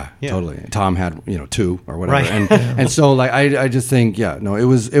 right? Yeah, totally. Tom had, you know, 2 or whatever. Right. And so like I just think, it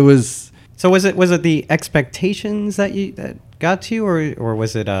was. So was it the expectations that got to you, or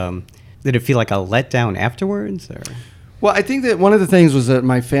was it did it feel like a letdown afterwards, or? Well, I think that one of the things was that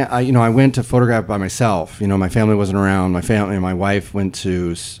I went to photograph by myself. You know, my family wasn't around. My wife went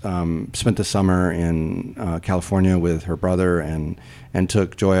to spent the summer in California with her brother and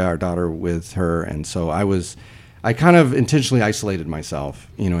took Joya, our daughter, with her. And so I kind of intentionally isolated myself,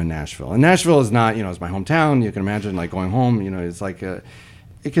 you know, in Nashville. And Nashville is not, you know, it's my hometown. You can imagine like going home, you know, it's like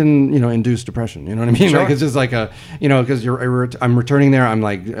it can, you know, induce depression. You know what I mean? Sure. Like it's just like you know, because I'm returning there.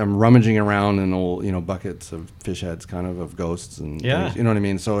 I'm rummaging around in old, you know, buckets of fish heads, kind of ghosts and things, you know what I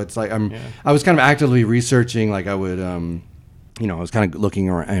mean. So it's like I was kind of actively researching. Like I would, you know, I was kind of looking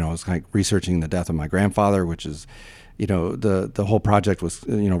around. You know, I was kind of researching the death of my grandfather, which is, you know, the whole project was,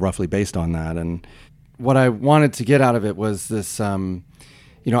 you know, roughly based on that. And what I wanted to get out of it was this.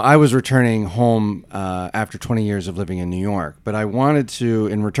 You know, I was returning home after 20 years of living in New York, but I wanted to,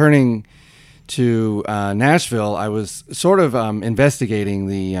 in returning to Nashville, I was sort of investigating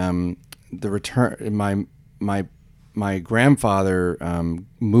the return, my grandfather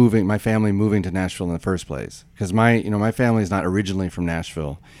my family moving to Nashville in the first place, because my family is not originally from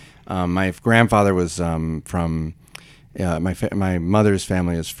Nashville. My grandfather was from my mother's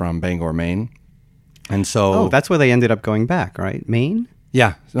family is from Bangor, Maine, and so that's where they ended up going back, right? Maine.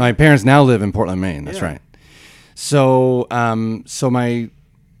 Yeah, so my parents now live in Portland, Maine. That's right. So, in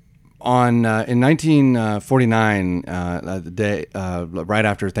 1949, the day right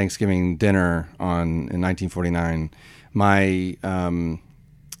after Thanksgiving dinner in 1949, my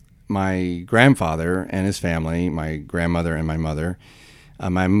grandfather and his family, my grandmother and my mother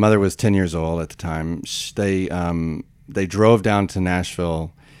was 10 years old at the time. They drove down to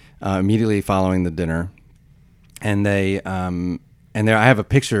Nashville immediately following the dinner, and and there I have a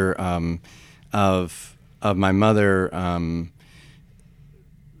picture of my mother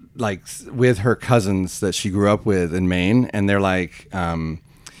like with her cousins that she grew up with in Maine, and they're like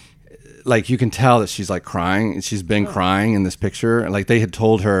you can tell that she's like crying. She's been crying in this picture. Like they had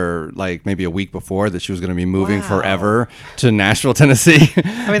told her like maybe a week before that she was going to be moving forever to Nashville, Tennessee,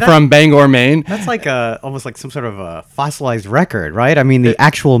 from Bangor, Maine. That's like almost like some sort of a fossilized record, right? I mean, the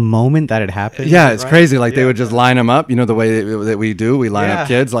actual moment that it happened. Yeah, it's crazy. Like they would just line them up, you know, the way that we do. We line up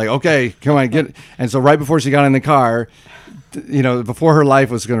kids like, okay, come on, get. And so right before she got in the car, you know, before her life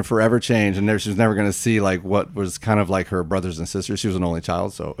was going to forever change, and she was never going to see like what was kind of like her brothers and sisters. She was an only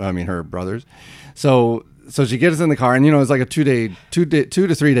child, so I mean her brothers. So she gets in the car, and you know, it's like a 2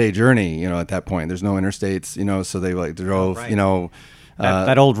 to 3 day journey. You know, at that point, there's no interstates. You know, so they like drove. You know,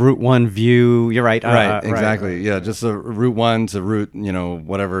 that old Route 1 view. You're right. Right. Exactly. Right. Yeah. Just a Route 1 to Route, you know,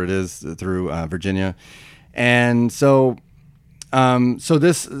 whatever it is through Virginia, and so. So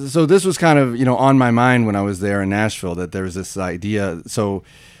this was kind of, you know, on my mind when I was there in Nashville, that there was this idea, so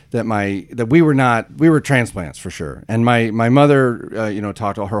that we were transplants for sure. And my mother, you know,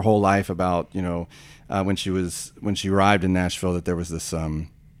 talked all her whole life about, you know, when she arrived in Nashville, that there was this, you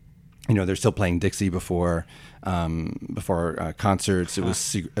know, they're still playing Dixie before concerts. It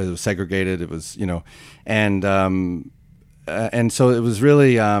was segregated. It was, you know, and so it was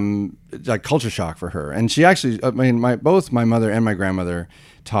really like culture shock for her. And she actually, I mean, both my mother and my grandmother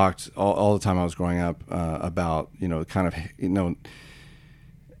talked all the time I was growing up about, you know, kind of, you know,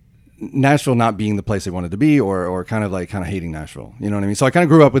 Nashville not being the place they wanted to be, or kind of hating Nashville. You know what I mean? So I kind of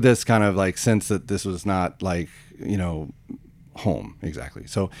grew up with this kind of like sense that this was not like, you know, home exactly.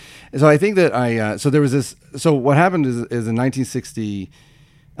 So I think that so there was this. So what happened is in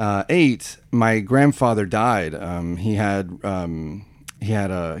 1968, my grandfather died. He was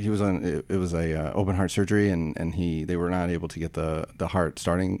on open heart surgery, and they were not able to get the heart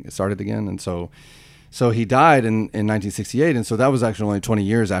started again, and so he died in 1968, and so that was actually only 20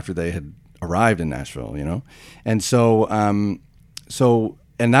 years after they had arrived in Nashville, you know, and so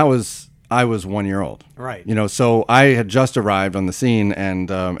that was. I was 1 year old, right? You know, so I had just arrived on the scene, and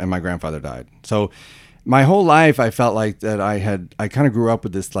my grandfather died. So, my whole life I felt like that I kind of grew up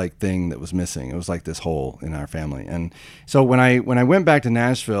with this like thing that was missing. It was like this hole in our family. And so when I went back to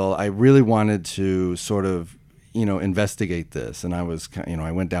Nashville, I really wanted to sort of, investigate this. And I was,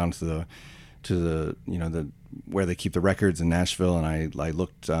 I went down to the where they keep the records in Nashville, and I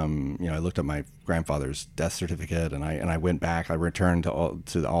looked, I looked at my grandfather's death certificate, and I went back. I returned to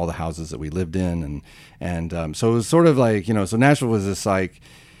all the houses that we lived in, and so it was sort of like, so Nashville was this like,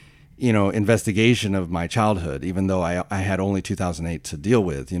 investigation of my childhood, even though I had only 2008 to deal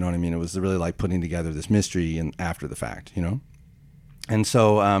with. You know what I mean? It was really like putting together this mystery and after the fact, and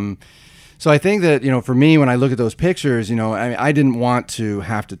so. So I think that, for me, when I look at those pictures, I didn't want to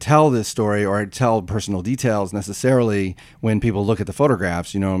have to tell this story or tell personal details necessarily when people look at the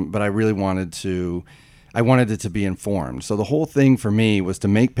photographs, but I really wanted it to be informed. So the whole thing for me was to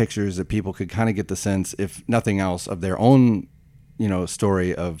make pictures that people could kind of get the sense, if nothing else, of their own,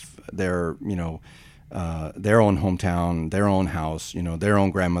 story of their, their own hometown, their own house, their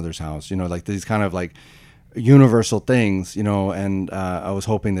own grandmother's house, like these kind of like universal things, and I was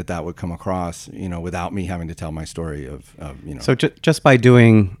hoping that would come across, without me having to tell my story of. So just by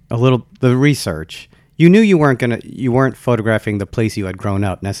doing the research, you knew you weren't photographing the place you had grown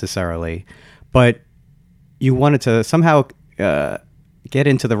up necessarily, but you wanted to somehow get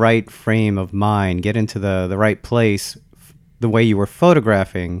into the right frame of mind, get into the right place, the way you were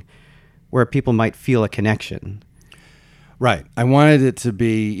photographing, where people might feel a connection. Right. I wanted it to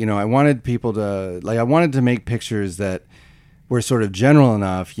be, I wanted people to, I wanted to make pictures that were sort of general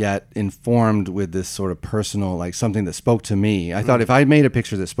enough, yet informed with this sort of personal, like something that spoke to me. I thought if I made a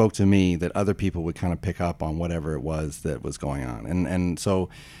picture that spoke to me, that other people would kind of pick up on whatever it was that was going on.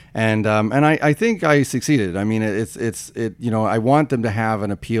 And I think I succeeded. I mean, I want them to have an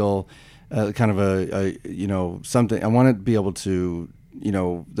appeal, kind of a something. I want to be able to,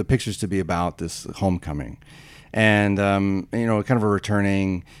 the pictures to be about this homecoming. And, kind of a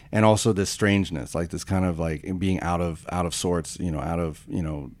returning, and also this strangeness, like this kind of like being out of sorts,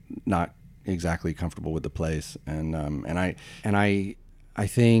 not exactly comfortable with the place. And I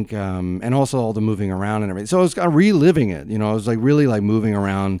think, and also all the moving around and everything. So I was reliving it, I was like really like moving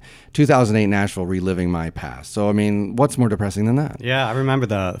around 2008 Nashville, reliving my past. So, I mean, what's more depressing than that? Yeah. I remember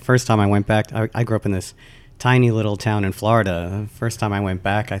the first time I went back, I grew up in this tiny little town in Florida. The first time I went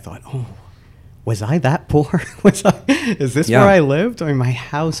back, I thought, oh, was I that poor? Is this where I lived? I mean, my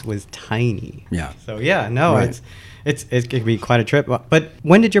house was tiny. Yeah. So right. It could be quite a trip. But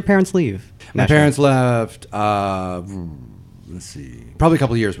when did your parents leave? My parents left, let's see, probably a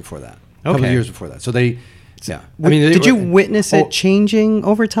couple of years before that. A couple of years before that. So they, yeah. Did you witness it changing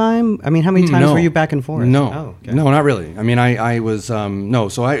over time? I mean, how many times were you back and forth? No, no, not really. I mean, I was no.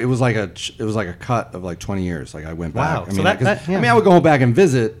 So it was like a cut of like 20 years. Like I went back. Wow. I would go back and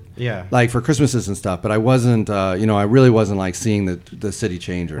visit. Yeah. Like for Christmases and stuff, but I wasn't, I really wasn't like seeing the city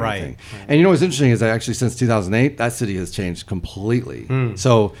change or anything. Right. And what's interesting is that actually since 2008, that city has changed completely.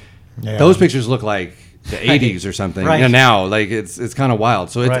 So those pictures look like the 80s or something. Right. Now, like it's kind of wild.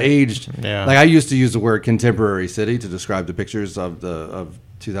 So it's aged. Yeah. Like I used to use the word contemporary city to describe the pictures of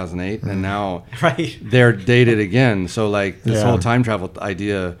 2008, and now they're dated again. So like this whole time travel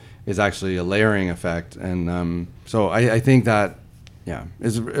idea is actually a layering effect, and so I think that. Yeah,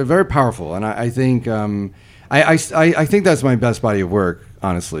 it's very powerful, and I think I think that's my best body of work,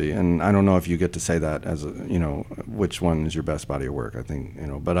 honestly. And I don't know if you get to say that as which one is your best body of work. I think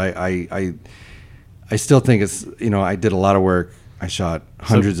but I still think it's I did a lot of work. I shot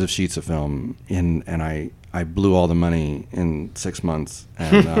hundreds of sheets of film and I blew all the money in 6 months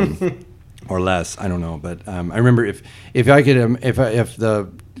and or less. I don't know, but I remember if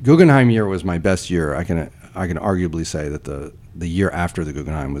the Guggenheim year was my best year, I can arguably say that the year after the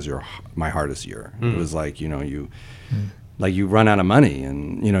Guggenheim was my hardest year. It was like, like you run out of money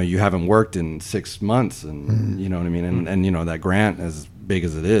and, you haven't worked in 6 months and you know what I mean? And that grant, as big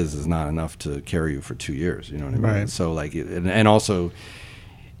as it is not enough to carry you for 2 years. You know what I mean? Right. So like, and also,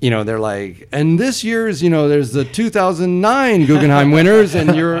 they're like, and this year's, there's the 2009 Guggenheim winners,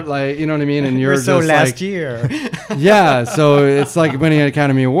 and you're like, you know what I mean? And you're so just last like, year. Yeah. So it's like winning an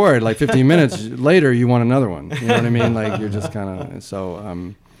Academy Award. Like 15 minutes later, you won another one. You know what I mean? Like you're just kind of,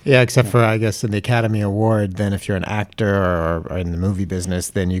 so. Yeah, except for, I guess, in the Academy Award, then if you're an actor or in the movie business,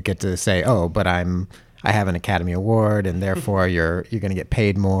 then you get to say, oh, but I have an Academy Award, and therefore you're going to get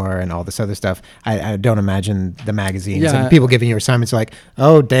paid more and all this other stuff. I don't imagine the magazines and people giving you assignments like,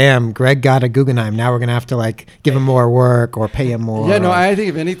 oh, damn, Greg got a Guggenheim. Now we're going to have to like give him more work or pay him more. Yeah, no, I think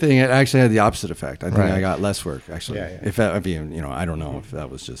if anything, it actually had the opposite effect. I think I got less work, actually. Yeah. If I don't know if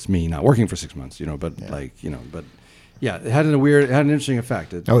that was just me not working for 6 months, but but yeah, it had an interesting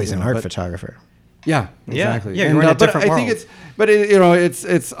effect. He's an art photographer. Yeah, exactly. Yeah, you're in a different world. I think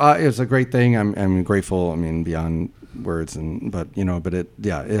it's a great thing. I'm grateful. I mean, beyond words, but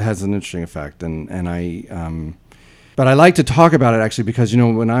it has an interesting effect, and I but I like to talk about it actually because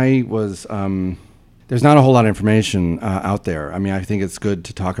when I was there's not a whole lot of information out there. I mean, I think it's good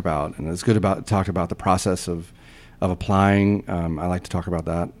to talk about, and it's good to talk about the process of applying. I like to talk about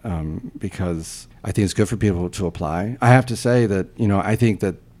that because I think it's good for people to apply. I have to say that I think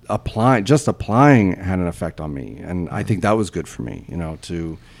that applying had an effect on me, and I think that was good for me.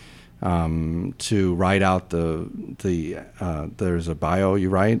 To write out there's a bio you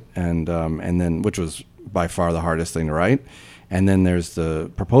write, and then which was by far the hardest thing to write, and then there's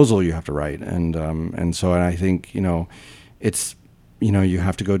the proposal you have to write, and I think it's you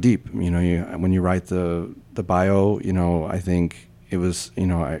have to go deep. When you write the bio, I think it was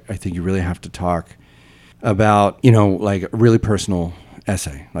I think you really have to talk about like a really personal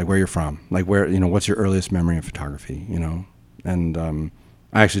essay, like where you're from, like where what's your earliest memory of photography, and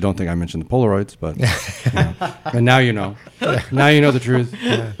I actually don't think I mentioned the Polaroids, but and now now you know the truth.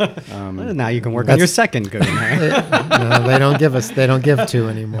 Now you can work on your second good. No, they don't give two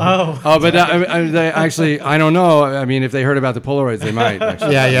anymore. But they actually, I don't know. I mean, if they heard about the Polaroids, they might.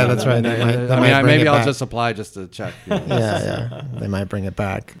 Actually. Yeah, that's right. Maybe I'll just apply just to check. Yeah, they might bring it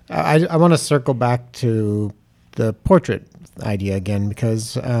back. I want to circle back to the portrait idea again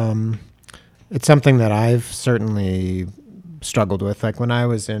because it's something that I've certainly struggled with. Like when I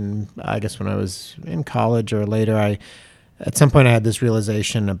was in college or later, at some point I had this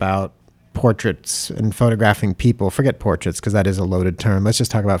realization about portraits and photographing people. Forget portraits because that is a loaded term. Let's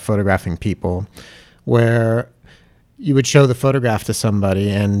just talk about photographing people, where you would show the photograph to somebody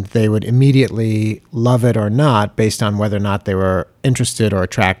and they would immediately love it or not based on whether or not they were interested or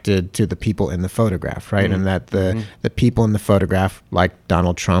attracted to the people in the photograph, right? Mm-hmm. And that the people in the photograph, like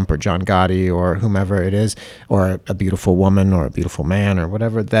Donald Trump or John Gotti or whomever it is, or a beautiful woman or a beautiful man or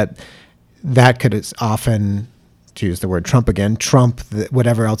whatever, that could often, to use the word Trump again, trump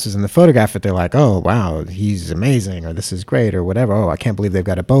whatever else is in the photograph. That they're like, oh, wow, he's amazing, or this is great, or whatever. Oh, I can't believe they've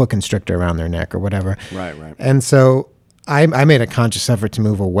got a boa constrictor around their neck or whatever. Right. And so I made a conscious effort to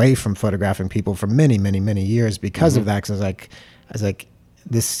move away from photographing people for many, many, many years because of that. Because I was like,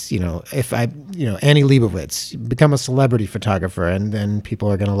 this, if Annie Leibovitz, become a celebrity photographer, and then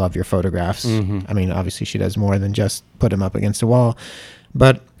people are going to love your photographs. Mm-hmm. I mean, obviously she does more than just put them up against a wall.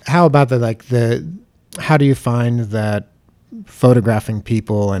 But how about how do you find that photographing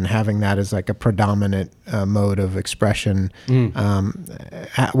people and having that as like a predominant mode of expression,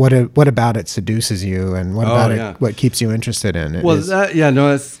 what about it seduces you, and what keeps you interested in it?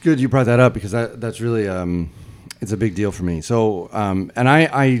 That's good you brought that up because that's really it's a big deal for me. So and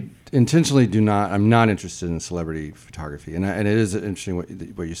I intentionally I'm not interested in celebrity photography, and it is interesting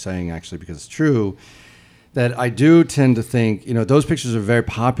what you're saying actually, because it's true that I do tend to think, those pictures are very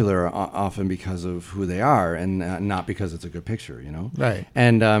popular often because of who they are, and not because it's a good picture, Right.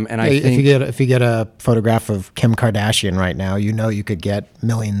 And I think if you get a photograph of Kim Kardashian right now, you could get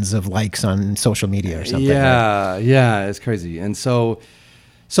millions of likes on social media or something. Yeah, right? Yeah, it's crazy. And so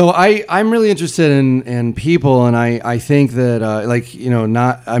I'm really interested in people, and I think that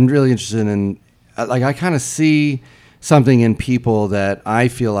I'm really interested in I kind of see something in people that I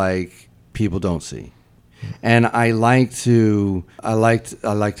feel like people don't see. And I like to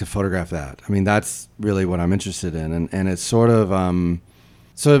photograph that. I mean, that's really what I'm interested in, and it's sort of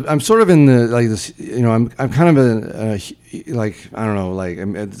so I'm sort of in the like this. I'm kind of I don't know, like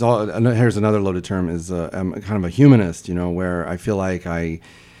it's all. Here's another loaded term: is I'm kind of a humanist. Where I feel like I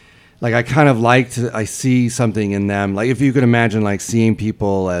kind of I see something in them. Like if you could imagine like seeing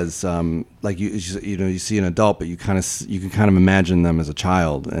people as like you see an adult, but you can kind of imagine them as a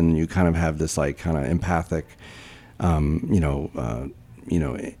child, and you kind of have this like kind of empathic,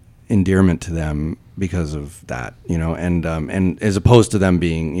 endearment to them because of that, and as opposed to them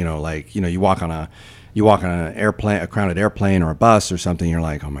being, you walk on an airplane, a crowded airplane or a bus or something, you're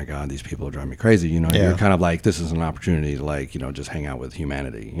like, oh my God, these people are driving me crazy. You're kind of like, this is an opportunity to just hang out with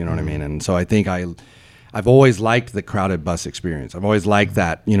humanity. You know what I mean? And so I think I've always liked the crowded bus experience. I've always liked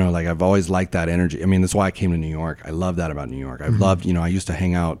that, I've always liked that energy. I mean, that's why I came to New York. I love that about New York. I've loved, I used to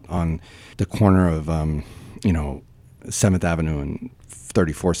hang out on the corner of, 7th Avenue and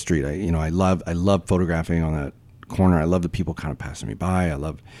 34th Street. I love photographing on that corner. I love the people kind of passing me by. I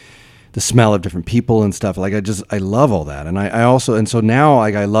love the smell of different people and stuff. Like I love all that. And I also, and so now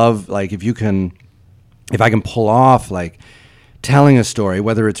I love, like, if I can pull off like telling a story,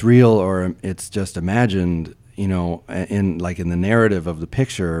 whether it's real or it's just imagined, in the narrative of the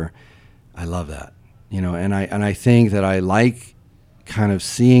picture, I love that, and I think that I like kind of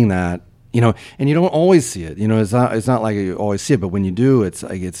seeing that and you don't always see it. It's not like you always see it, but when you do, it's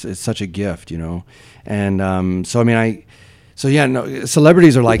like it's such a gift. And celebrities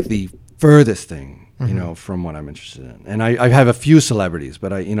are like the furthest thing. From what I'm interested in, and I have a few celebrities,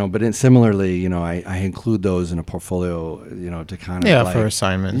 but similarly, I include those in a portfolio, to kind of for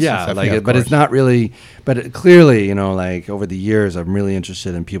assignments, but it's not really, but clearly, like over the years, I'm really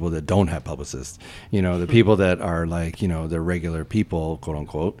interested in people that don't have publicists, the people that are like, they're regular people, quote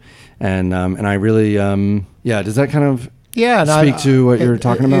unquote, and I really, does that kind of speak to what you're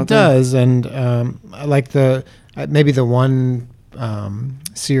talking about? It does, and I like maybe the one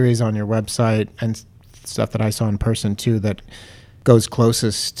series on your website and stuff that I saw in person too that goes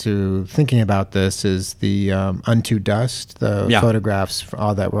closest to thinking about this is the Unto Dust, the photographs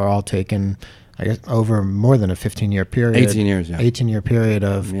that were all taken, I guess, over more than a 15-year period. 18 years, 18-year period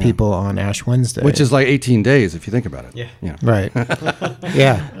of people on Ash Wednesday. Which is like 18 days if you think about it. Yeah. Right.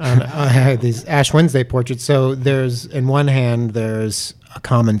 I had these Ash Wednesday portraits. So in one hand, there's a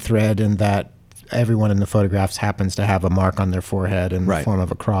common thread in that everyone in the photographs happens to have a mark on their forehead in the form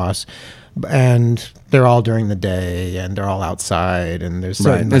of a cross. And they're all during the day, and they're all outside, and there's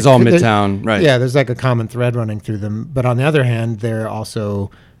certain, it's all Midtown, right? Yeah, there's like a common thread running through them. But on the other hand, they're also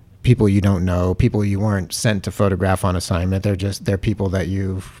people you don't know, people you weren't sent to photograph on assignment. They're people that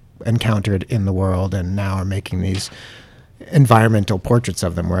you've encountered in the world, and now are making these environmental portraits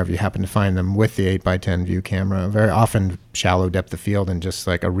of them wherever you happen to find them with the 8x10 view camera. Very often shallow depth of field and just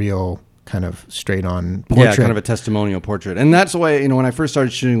like a real kind of straight on portrait. Yeah, kind of a testimonial portrait. And that's the way, when I first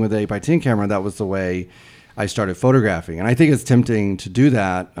started shooting with the 8x10 camera, that was the way I started photographing. And I think it's tempting to do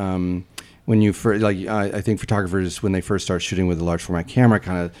that when you first, I think photographers, when they first start shooting with a large format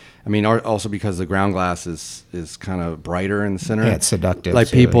camera, also because the ground glass is kind of brighter in the center. Yeah, it's seductive.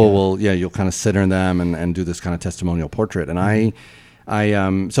 Like people will, you'll kind of center them and do this kind of testimonial portrait. And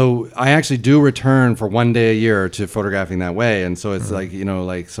so I actually do return for one day a year to photographing that way. And so it's so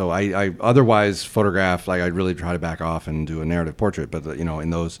I otherwise photograph, like I'd really try to back off and do a narrative portrait. But, in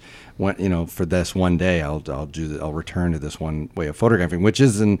those, for this one day, I'll return to this one way of photographing, which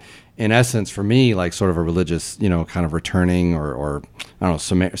is in essence for me, like sort of a religious, kind of returning or I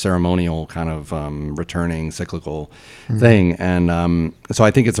don't know, ceremonial kind of returning cyclical thing. And so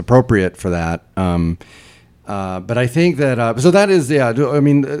I think it's appropriate for that. But I think that so that is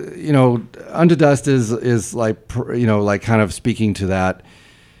Unto Dust is like kind of speaking to that,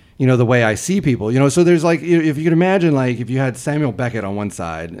 the way I see people, so there's like, if you could imagine, like if you had Samuel Beckett on one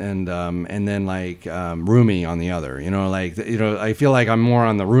side and then like Rumi on the other, I feel like I'm more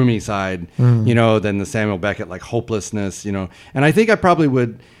on the Rumi side, than the Samuel Beckett, like hopelessness, and I think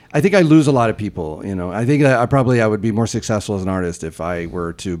I think I lose a lot of people, I think that I would be more successful as an artist if I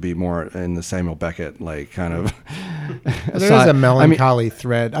were to be more in the Samuel Beckett, like kind of. There is a melancholy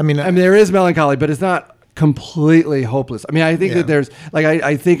thread. There is melancholy, but it's not completely hopeless. I think that there's like,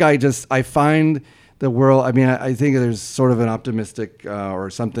 I find the world. I think there's sort of an optimistic or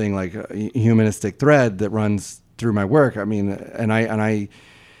something like a humanistic thread that runs through my work. I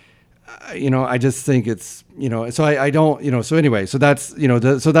just think it's, so I don't, so anyway, so that's,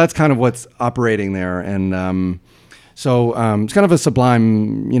 so that's kind of what's operating there. And it's kind of a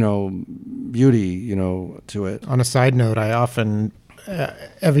sublime, beauty, to it. On a side note, I often,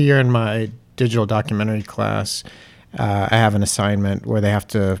 every year in my digital documentary class, I have an assignment where they have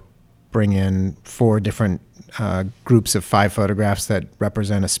to bring in 4 different groups of 5 photographs that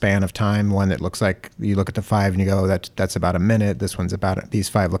represent a span of time. One that looks like, you look at the 5 and you go, that's about a minute. This one's these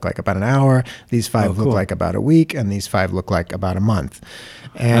 5 look like about an hour. These 5 look like about a week, and these 5 look like about a month.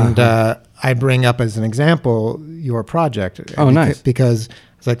 And I bring up as an example your project. Nice. Because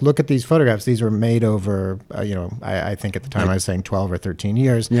it's like, look at these photographs. These were made over, I think at the time I was saying 12 or 13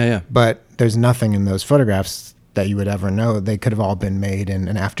 years. Yeah. But there's nothing in those photographs that you would ever know. They could have all been made in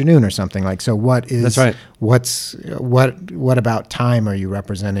an afternoon or something. Like, so that's right. What about time are you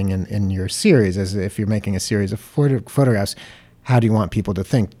representing in your series? As if you're making a series of photographs, how do you want people to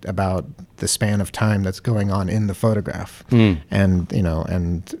think about the span of time that's going on in the photograph? And,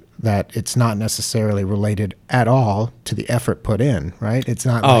 and that it's not necessarily related at all to the effort put in, right? It's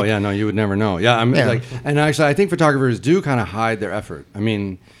not. Oh, yeah, no, you would never know. Yeah, and actually, I think photographers do kind of hide their effort.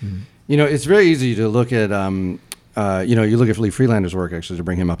 It's very easy to look at, you look at Lee Freelander's work, actually, to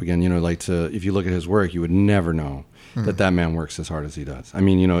bring him up again, if you look at his work, you would never know that man works as hard as he does.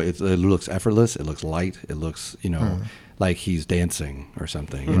 It looks effortless, it looks light, it looks, like he's dancing or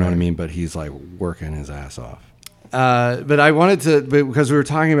something, you know what I mean? But he's like working his ass off. But I wanted to, because we were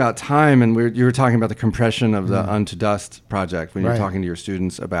talking about time, and you were talking about the compression of the Unto Dust project when you were talking to your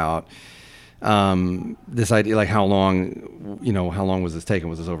students about this idea, like how long was this taken?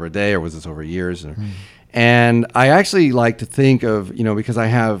 Was this over a day or was this over years? And I actually like to think of, because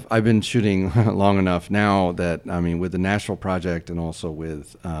I've been shooting long enough now that, with the Nashville Project and also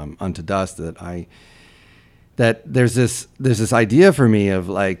with Unto Dust, that there's this idea for me of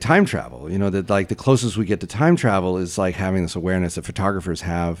like time travel, that like the closest we get to time travel is like having this awareness that photographers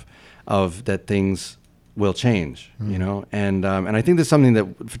have of that things will change, and I think that's something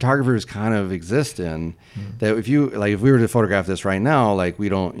that photographers kind of exist in, that if we were to photograph this right now, like we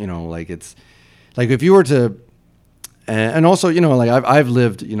don't, it's like if you were to, and also, like I've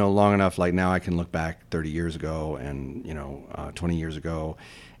lived, long enough, like now I can look back 30 years ago and, 20 years ago,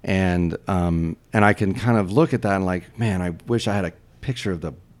 and I can kind of look at that and like, man, I wish I had a picture of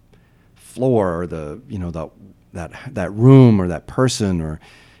the floor or the, that room or that person or,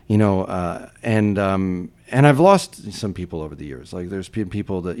 and I've lost some people over the years. Like there's been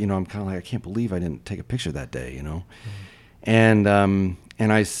people that, I'm kind of like, I can't believe I didn't take a picture that day, And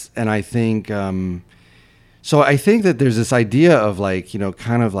I think, so I think that there's this idea of like,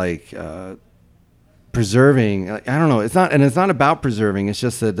 kind of like preserving. I don't know. It's not about preserving. It's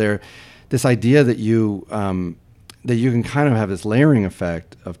just that this idea that you can kind of have this layering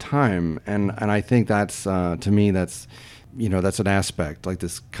effect of time, and I think that's to me that's an aspect, like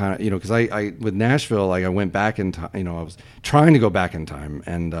this kind of, because I with Nashville, like I went back in time. I was trying to go back in time,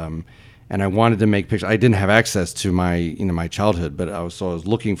 and I wanted to make pictures. I didn't have access to my my childhood, but I was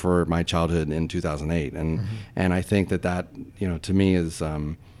looking for my childhood in 2008, and I think that to me is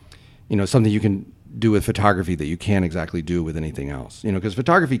something you can do with photography that you can't exactly do with anything else. Because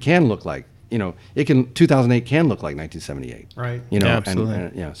photography can look like 2008 can look like 1978. Right.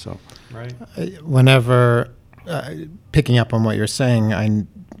 Absolutely. So. Right. Whenever picking up on what you're saying,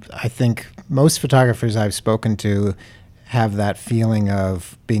 I think most photographers I've spoken to have that feeling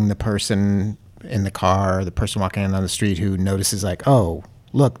of being the person in the car, the person walking down the street who notices like, oh,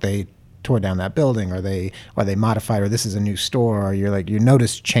 look, they tore down that building, or they modified, or this is a new store, or you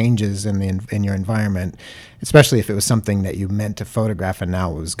notice changes in your environment, especially if it was something that you meant to photograph and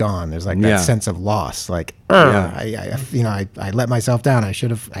now it was gone. There's like that sense of loss, like I let myself down. I should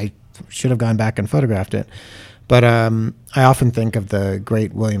have gone back and photographed it. But I often think of the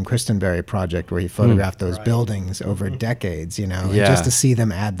great William Christenberry project where he photographed those buildings over decades, and just to see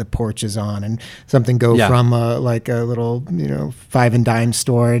them add the porches on and something go from like a little, five and dime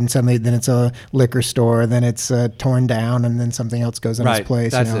store, and suddenly then it's a liquor store, then it's torn down, and then something else goes in its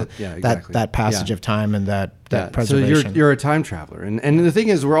place. That's it. Yeah, exactly. That passage of time and that preservation. So you're a time traveler, and the thing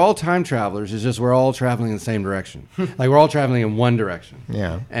is, we're all time travelers. It's just we're all traveling in the same direction. Like we're all traveling in one direction.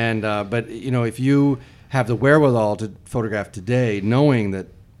 Yeah. And but if you have the wherewithal to photograph today, knowing that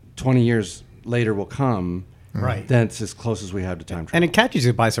 20 years later will come, right? That's as close as we have to time travel. And it catches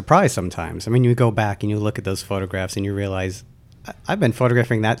you by surprise sometimes. I mean, you go back and you look at those photographs and you realize, I've been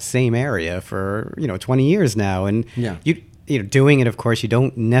photographing that same area for 20 years now, and you doing it. Of course, you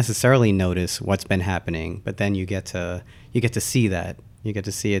don't necessarily notice what's been happening, but then you get to see that. You get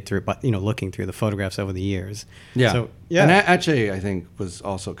to see it through, looking through the photographs over the years. Yeah. So, And Ache, I think,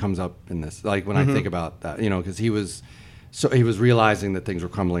 comes up in this. Like when I think about that, because he was realizing that things were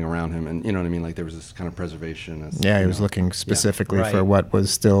crumbling around him, and you know what I mean. Like there was this kind of preservation. He was looking specifically for what was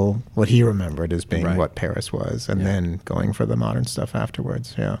still what he remembered as being what Paris was, and then going for the modern stuff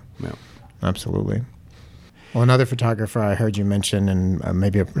afterwards. Yeah. Absolutely. Well, another photographer I heard you mention in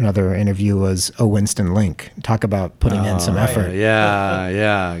maybe another interview was Winston Link. Talk about putting in some effort.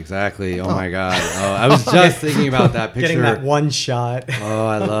 Yeah, exactly. Oh my God. I was just thinking about that picture. Getting that one shot. Oh,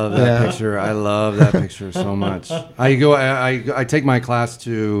 I love that picture. I love that picture so much. I take my class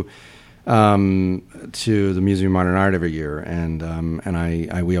to the Museum of Modern Art every year, and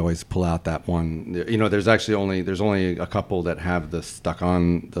we always pull out that one. There's only a couple that have the stuck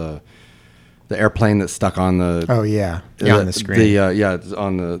on the airplane that's stuck on the on the screen.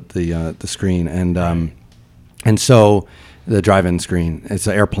 On the screen, and so the drive-in screen. It's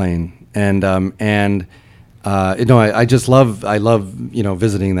an airplane, and I just love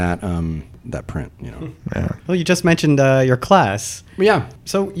visiting that print. Well, you just mentioned your class. Yeah.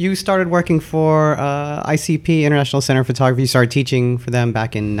 So you started working for ICP, International Center of Photography. You started teaching for them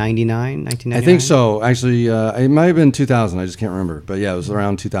back in 1999? I think so. Actually, it might have been 2000. I just can't remember. But yeah, it was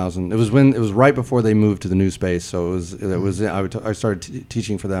around 2000. It was right before they moved to the new space. So I started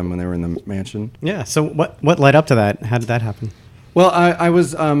teaching for them when they were in the mansion. Yeah. So what led up to that? How did that happen? Well, I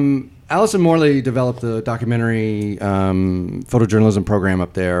was... Alison Morley developed the documentary photojournalism program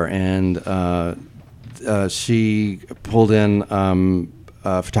up there, and she pulled in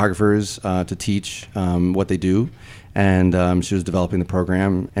photographers to teach what they do. and she was developing the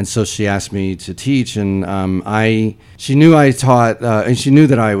program, and so she asked me to teach, and she knew I taught, and she knew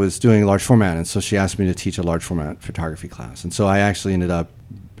that I was doing large format, and so she asked me to teach a large format photography class, and so I actually ended up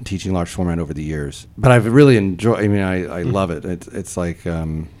teaching large format over the years. But I've really enjoyed. I mean, I love it. It's like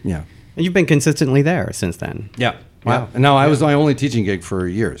yeah. And you've been consistently there since then. Yeah. Wow. Yeah. No, I was my only teaching gig for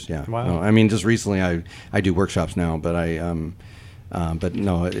years. Yeah. Wow. No, I mean, just recently I do workshops now, but but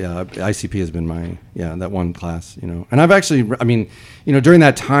no, ICP has been my, that one class, and I've actually, I mean, during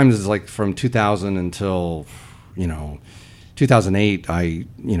that time, this is like from 2000 until, 2008, it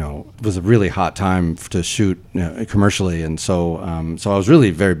was a really hot time to shoot commercially. And so I was really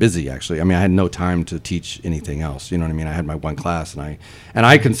very busy, actually. I mean, I had no time to teach anything else. You know what I mean? I had my one class, and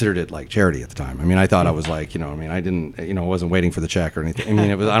I considered it like charity at the time. I mean, I thought I was like, I didn't, I wasn't waiting for the check or anything. I mean,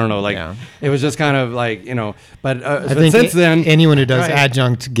 it was, I don't know, like, it was just kind of like, but I think since then, anyone who does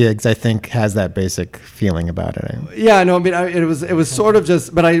adjunct gigs, I think, has that basic feeling about it. Yeah, no, I mean, it was sort of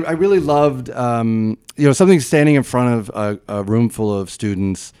just, but I really loved, something standing in front of a room full of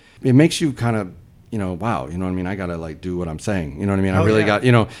students. It makes you kind of, wow, you know what I mean? I got to like do what I'm saying. You know what I mean? I really got,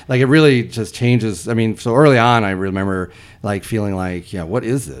 like it really just changes. I mean, so early on, I remember like feeling like, what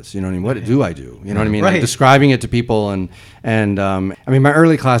is this? You know what I mean? What do I do? You know what I mean? Like describing it to people and I mean, my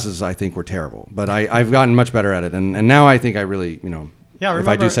early classes, I think, were terrible, but I've gotten much better at it. And now I think I really, if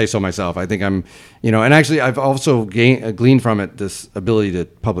I do say so myself, I think I'm, and actually I've also gleaned from it this ability to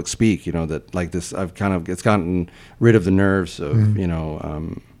public speak, that like this, it's gotten rid of the nerves of,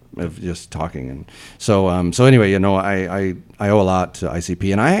 of just talking. And so anyway, I owe a lot to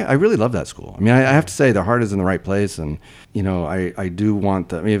ICP, and I really love that school. I mean, I have to say the heart is in the right place, and, I do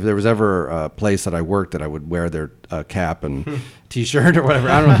want I mean, if there was ever a place that I worked that I would wear their cap and t-shirt or whatever,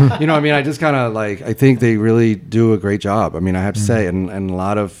 I don't know, I mean, I just kind of like, I think they really do a great job. I mean, I have to say, and a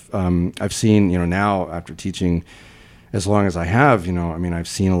lot of, I've seen, now after teaching as long as I have, I mean, I've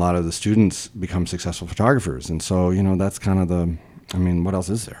seen a lot of the students become successful photographers. And so, that's kind of I mean, what else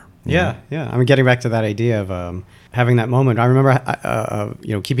is there? Yeah. I mean, getting back to that idea of having that moment, I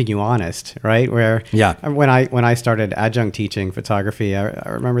remember, keeping you honest, right? Where when I started adjunct teaching photography, I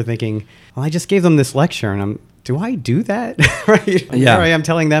remember thinking, well, I just gave them this lecture, and do I do that? Right? Yeah. Here I am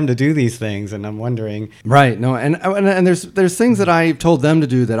telling them to do these things, and I'm wondering. Right. No, and there's things that I told them to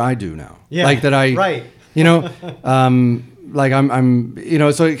do that I do now. Yeah. Like that I. Right. Like I'm,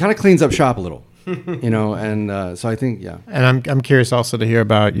 so it kind of cleans up shop a little. And so I think, And I'm curious also to hear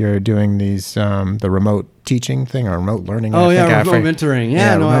about your doing these the remote teaching thing or remote learning. Oh remote mentoring.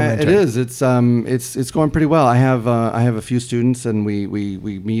 It is. It's going pretty well. I have a few students, and we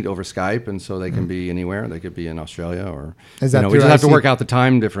meet over Skype, and so they can be anywhere. They could be in Australia, or is that we just have to work out the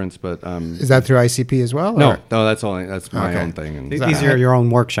time difference. But is that through ICP as well? No, that's my own thing. And these are your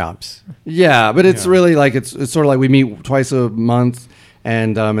own workshops. Yeah, but it's really like it's sort of like we meet twice a month.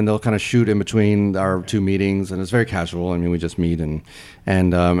 And they'll kind of shoot in between our two meetings, and it's very casual. I mean, we just meet and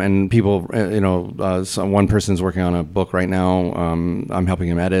people, one person's working on a book right now. I'm helping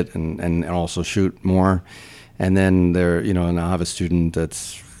him edit and also shoot more. And then and I'll have a student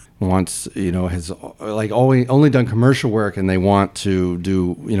that's wants, has like only done commercial work, and they want to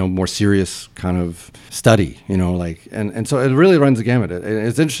do, more serious kind of study, and so it really runs the gamut.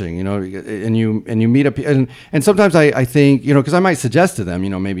 It's interesting, and you meet up, and sometimes I think, because I might suggest to them,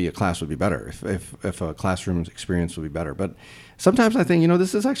 maybe a class would be better if a classroom experience would be better, but sometimes I think,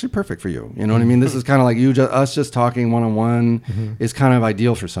 this is actually perfect for you. You know what I mean? This is kind of like us just talking one-on-one is kind of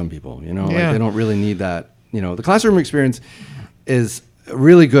ideal for some people, like they don't really need that. The classroom experience is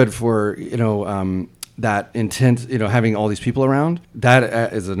really good for, that intent, having all these people around.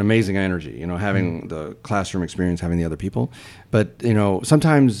 That is an amazing energy, having the classroom experience, having the other people. But,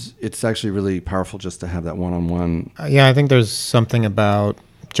 sometimes it's actually really powerful just to have that one-on-one. I think there's something about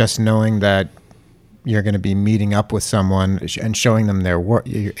just knowing that you're going to be meeting up with someone and showing them their work.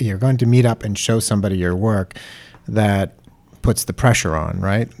 You're going to meet up and show somebody your work that puts the pressure on,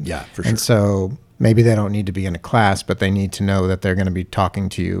 right? Yeah, for sure. And so maybe they don't need to be in a class, but they need to know that they're going to be talking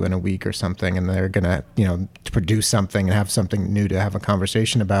to you in a week or something, and they're going to, to produce something and have something new to have a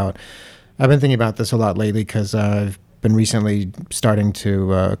conversation about. I've been thinking about this a lot lately because I've been recently starting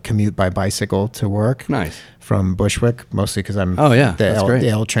to commute by bicycle to work. Nice. From Bushwick, mostly because I'm. Oh yeah, the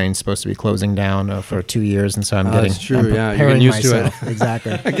L train's supposed to be closing down for 2 years, and so I'm getting. That's true. I'm you're getting used myself. to it.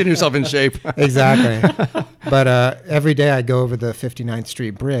 Exactly. Getting yourself in shape. Exactly. But every day I go over the 59th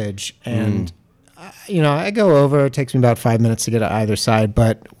Street Bridge, and I go over. It takes me about 5 minutes to get to either side.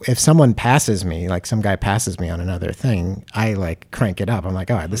 But if someone passes me, like some guy passes me on another thing, I like crank it up. I'm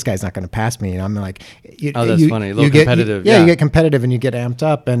like, oh, this guy's not going to pass me. And I'm like, that's funny. A little competitive. You get competitive and you get amped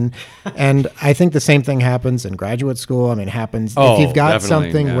up. And I think the same thing happens in graduate school. I mean, it happens if you've got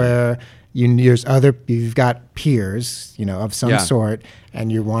something where you've got peers, of some sort,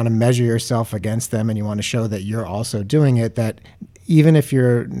 and you want to measure yourself against them, and you want to show that you're also doing it. That even if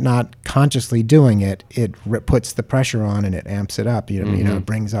you're not consciously doing it, it puts the pressure on and it amps it up. It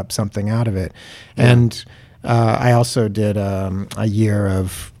brings up something out of it. Yeah. And I also did a year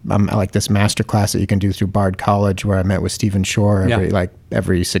of like this master class that you can do through Bard College, where I met with Stephen Shore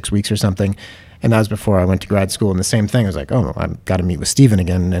every 6 weeks or something. And that was before I went to grad school. And the same thing, I was like, oh, I've got to meet with Stephen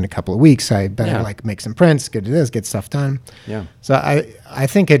again in a couple of weeks. I better make some prints, get stuff done. Yeah. So I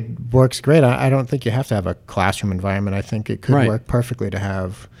think it works great. I don't think you have to have a classroom environment. I think it could work perfectly to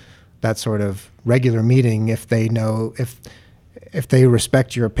have that sort of regular meeting if they know, if they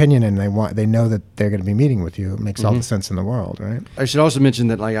respect your opinion and they know that they're going to be meeting with you. It makes all the sense in the world, right? I should also mention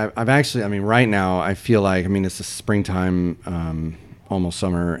that I've actually, right now I feel like, it's the springtime, almost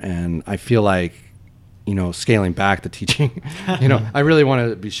summer, and I feel like scaling back the teaching. I really want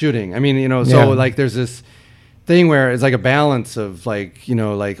to be shooting. So there's this thing where it's like a balance of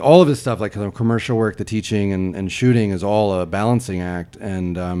all of this stuff, like the commercial work, the teaching, and shooting is all a balancing act.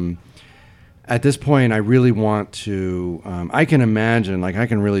 And at this point, I really want to. I can imagine, I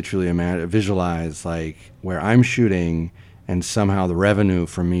can really truly visualize where I'm shooting, and somehow the revenue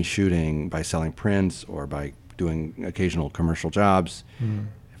from me shooting by selling prints or by doing occasional commercial jobs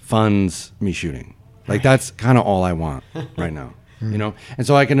funds me shooting. That's kind of all I want right now, And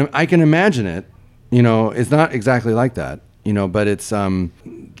so I can imagine it, it's not exactly like that, but it's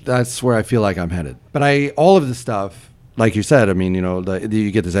that's where I feel like I'm headed. But all of this stuff, like you said,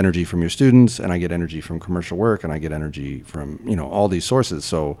 you get this energy from your students, and I get energy from commercial work, and I get energy from all these sources.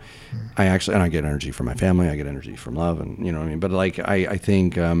 So I get energy from my family, I get energy from love, and But I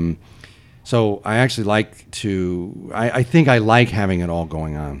think. So I actually I think I like having it all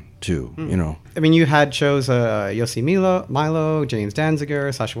going on too, You had shows, Yossi Milo, James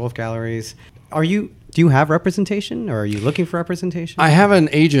Danziger, Sasha Wolf galleries. Do you have representation, or are you looking for representation? I have an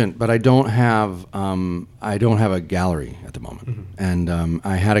agent, but I don't have a gallery at the moment. Mm-hmm. And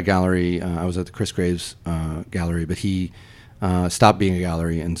I had a gallery. I was at the Chris Graves gallery, but he stopped being a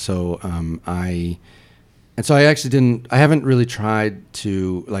gallery, and so I actually I haven't really tried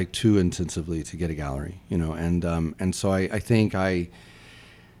to too intensively to get a gallery, and so I think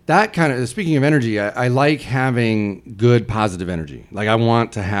that kind of, speaking of energy, I like having good positive energy. I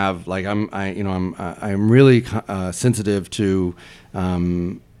want to have, I'm really sensitive to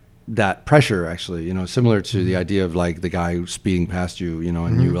that pressure, actually, similar to the idea of the guy speeding past you,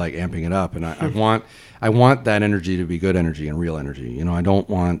 and you amping it up. And I want that energy to be good energy and real energy. I don't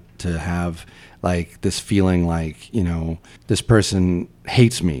want to have this feeling this person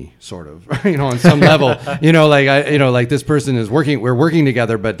hates me, sort of, on some level, this person we're working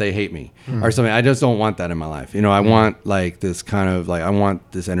together, but they hate me or something. I just don't want that in my life. I want this kind of I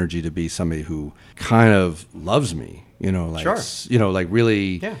want this energy to be somebody who kind of loves me, sure.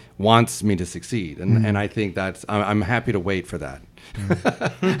 Really wants me to succeed. And I think I'm happy to wait for that.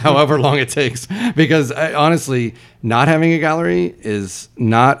 However long it takes, because honestly, not having a gallery is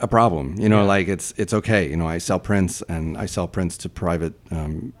not a problem. It's okay. I sell prints, and I sell prints to private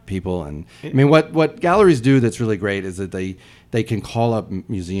people. And what galleries do that's really great is that they can call up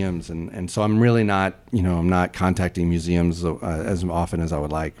museums, and so I'm really not I'm not contacting museums as often as I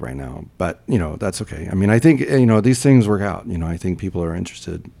would like right now. But that's okay. I think these things work out. I think people are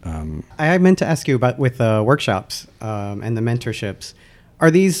interested. I meant to ask you about with workshops and the mentorships.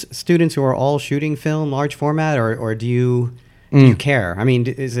 Are these students who are all shooting film, large format, or do you care?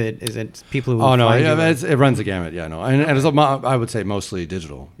 Is it people who? Oh no, it runs the gamut. Yeah, no, and it's, I would say mostly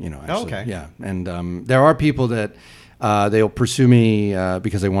digital. Actually, okay, yeah, and there are people that they'll pursue me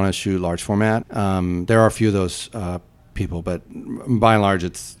because they want to shoot large format. There are a few of those people, but by and large,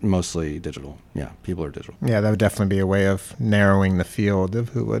 it's mostly digital. Yeah, people are digital. Yeah, that would definitely be a way of narrowing the field of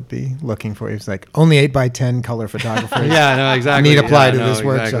who would be looking for you. It's only 8x10 color photographers. Yeah, no, exactly. Need apply to this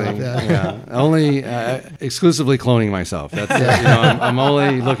workshop. Yeah. Only exclusively cloning myself. That's I'm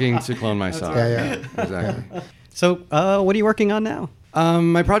only looking to clone myself. Yeah, exactly. So, what are you working on now?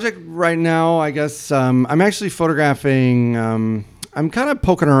 My project right now, I guess, I'm actually photographing. I'm kind of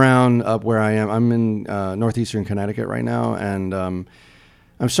poking around up where I am. I'm in northeastern Connecticut right now, and I'm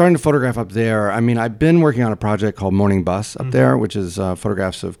starting to photograph up there. I've been working on a project called Morning Bus up there, which is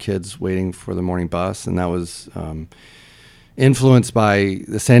photographs of kids waiting for the morning bus, and that was influenced by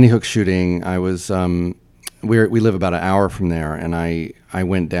the Sandy Hook shooting. I was we live about an hour from there, and I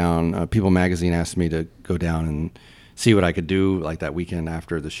went down. People Magazine asked me to go down and see what I could do like that weekend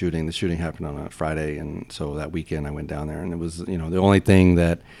after the shooting. The shooting happened on a Friday, and so that weekend I went down there, and it was the only thing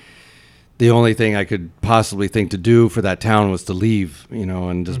I could possibly think to do for that town was to leave,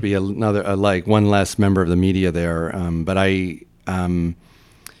 and just be like one less member of the media there. But I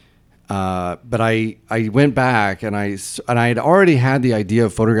went back, and I had already had the idea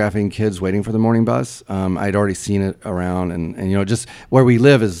of photographing kids waiting for the morning bus. I'd already seen it around, and just where we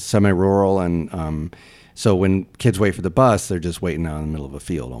live is semi-rural, and so when kids wait for the bus, they're just waiting out in the middle of a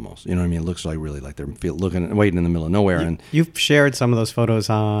field almost. You know what I mean? It looks like really like they're waiting in the middle of nowhere. You've shared some of those photos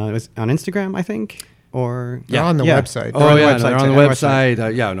on Instagram, I think, or they're on the website. They're on the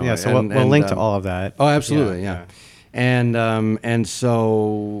website. So we'll link to all of that. Oh, absolutely, yeah. And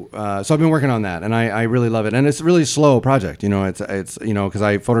so I've been working on that, and I really love it. And it's a really slow project, It's because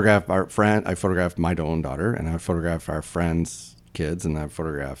I photograph I photograph my own daughter, and I photograph our friends' kids, and I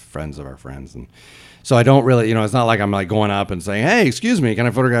photograph friends of our friends, and so I don't really, it's not like I'm like going up and saying, "Hey, excuse me, can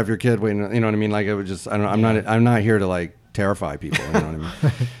I photograph your kid?" Wait, you know what I mean? Like it would just, I'm not here to like terrify people. You know what I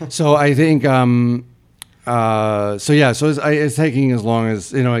mean? So I think. So it's taking as long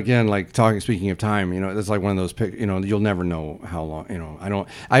as, again, like speaking of time, it's like one of those, you'll never know how long,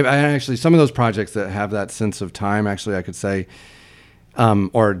 I actually, some of those projects that have that sense of time, actually, I could say,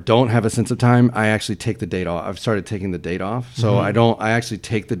 or don't have a sense of time, I actually take the date off. I've started taking the date off. So I actually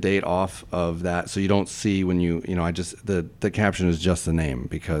take the date off of that. So you don't see when the caption is just the name,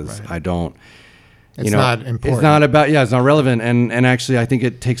 because I don't, it's not important. It's not about, it's not relevant. And actually, I think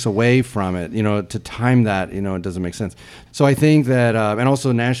it takes away from it, to time that, it doesn't make sense. So I think that, and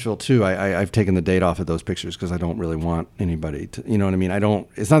also Nashville too, I've taken the date off of those pictures because I don't really want anybody to, you know what I mean?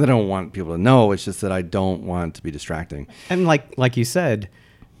 It's not that I don't want people to know, it's just that I don't want it to be distracting. And like you said,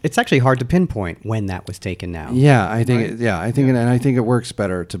 it's actually hard to pinpoint when that was taken now. Yeah, I think, and I think it works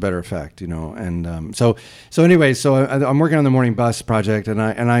better to better effect, And so anyway, I'm working on the morning bus project, and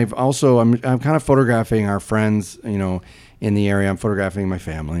I've also I'm kind of photographing our friends, in the area. I'm photographing my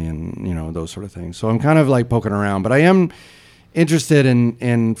family, and those sort of things. So I'm kind of like poking around, but I am interested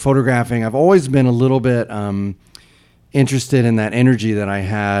in photographing. I've always been a little bit interested in that energy that I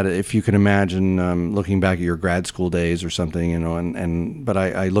had, if you can imagine, looking back at your grad school days or something, but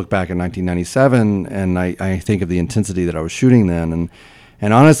I look back at 1997, and I think of the intensity that I was shooting then,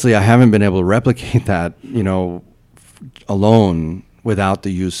 and honestly, I haven't been able to replicate that, alone without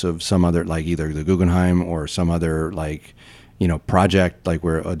the use of some other, like either the Guggenheim or some other project, like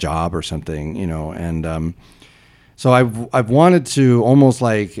where a job or something, and so I've wanted to almost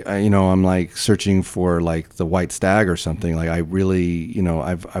like, I'm like searching for like the white stag or something. Like I really,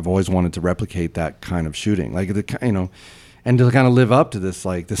 I've always wanted to replicate that kind of shooting, like and to kind of live up to this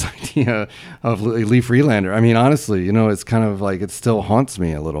idea of Lee Friedlander. I mean, honestly, it's kind of like, it still haunts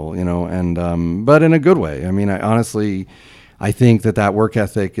me a little, and, but in a good way. I mean, I think that work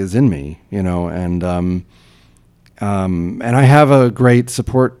ethic is in me, and I have a great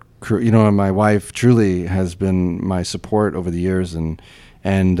support crew, and my wife truly has been my support over the years, and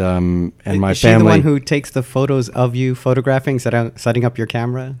my Is she family. The one who takes the photos of you photographing, setting up your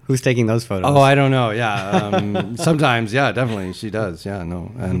camera? Who's taking those photos? Oh, I don't know. Yeah, sometimes, yeah, definitely she does. Yeah,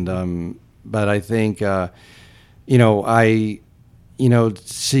 no, and but I think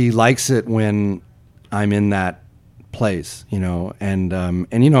she likes it when I'm in that place, and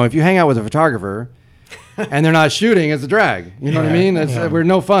if you hang out with a photographer and they're not shooting, it's a drag. You know what I mean? We're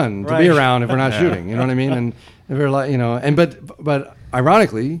no fun to be around if we're not shooting. You know what I mean? And if we're like, but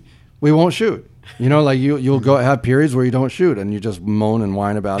ironically, we won't shoot. Like you'll go have periods where you don't shoot, and you just moan and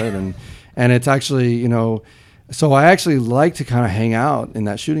whine about it, and it's actually, so I actually like to kind of hang out in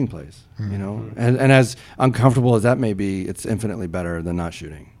that shooting place, and as uncomfortable as that may be, it's infinitely better than not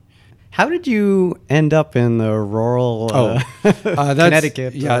shooting. How did you end up in the rural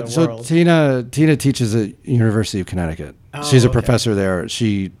Connecticut world? Tina teaches at University of Connecticut. She's a professor there.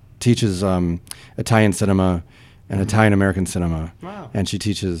 She teaches Italian cinema and Italian American cinema. Wow. And she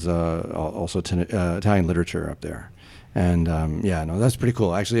teaches also Italian literature up there. And that's pretty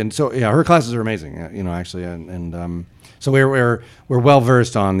cool actually. And so her classes are amazing. Actually, and so we're well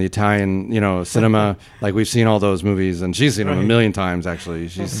versed on the Italian cinema. Like we've seen all those movies, and she's seen them a million times actually.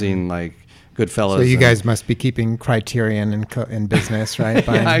 She's seen like Goodfellas. So you guys must be keeping Criterion in business, right?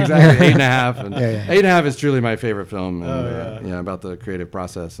 Yeah, exactly. 8.5. And Yeah. 8.5 is truly my favorite film. And, about the creative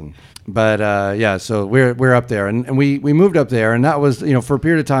process. So we're up there, and we moved up there, and that was, for a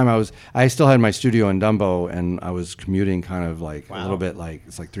period of time I still had my studio in Dumbo, and I was commuting kind of like a little bit, like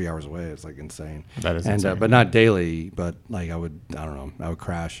it's like 3 hours away. It's like insane. That is insane. But not daily, but like I would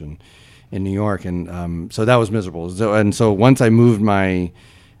crash in New York, and so that was miserable. So once I moved my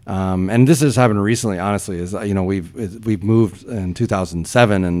and this has happened recently, honestly, is we've moved in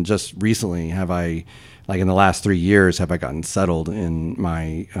 2007, and just recently have I, like in the last 3 years, have I gotten settled in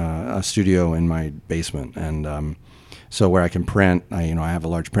my a studio in my basement, and so where I can print. I have a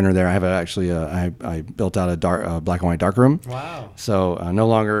large printer there. I have I built out a black and white darkroom. Wow. So no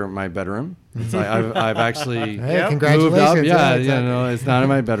longer my bedroom. I've actually congratulations. moved up. Yeah, exactly. no, it's not in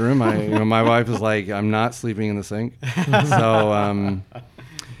my bedroom. My wife is like, I'm not sleeping in the sink. So.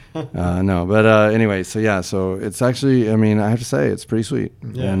 No, but anyway, so it's actually, I have to say, it's pretty sweet,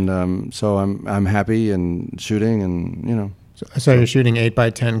 and so I'm happy and shooting, and So you're shooting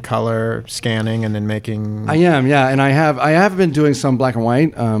 8x10 color scanning and then making. I am, yeah, and I have been doing some black and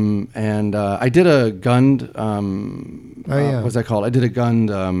white, and I did a Gund. What's that called? I did a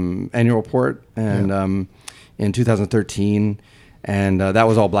Gund annual report, and in 2013. And that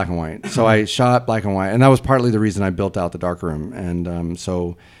was all black and white. So I shot black and white, and that was partly the reason I built out the darkroom. And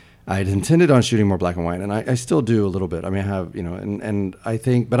so I'd intended on shooting more black and white, and I still do a little bit. I have, and I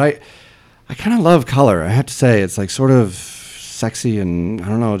think, but I kind of love color. I have to say, it's like sort of sexy, and I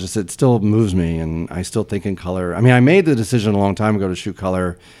don't know, just it still moves me, and I still think in color. I made the decision a long time ago to shoot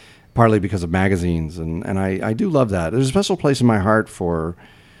color, partly because of magazines, and I do love that. There's a special place in my heart for,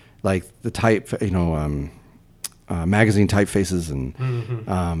 like, the type, magazine typefaces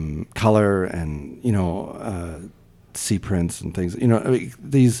and color and sea prints and things.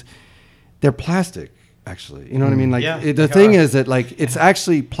 They're plastic, actually. You know what I mean? Like the thing is that, like, it's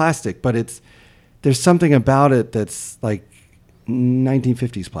actually plastic, but there's something about it that's like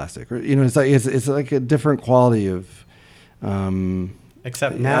 1950s plastic, or it's like a different quality of.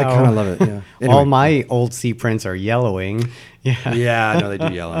 Except now, I kind of love it. Yeah. Anyway. All my old sea prints are yellowing. Yeah. Yeah, no, they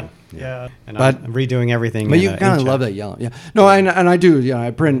do yellow. Yeah. And I'm redoing everything. But you kind of love that yellow. Yeah. No, and I do. Yeah,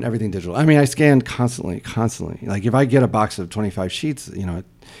 I print everything digital. I scan constantly. Like if I get a box of 25 sheets,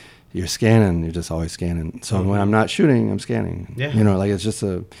 you're scanning. You're just always scanning. So when I'm not shooting, I'm scanning. Yeah. Like it's just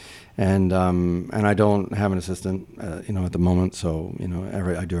and I don't have an assistant, at the moment. So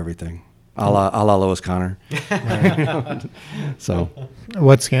I do everything. A la Lois Connor. So,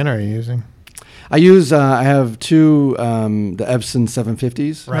 what scanner are you using? I have two the Epson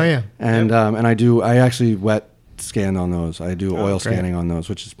 750s. Right. Oh, yeah. And I actually wet scan on those. I do oil scanning on those,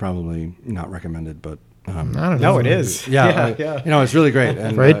 which is probably not recommended, but I don't know. No, it is. Yeah. It's really great.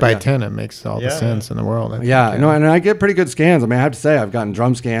 And, for 8x10, it makes all the sense in the world. And I get pretty good scans. I have to say, I've gotten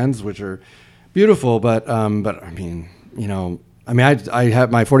drum scans, which are beautiful, but I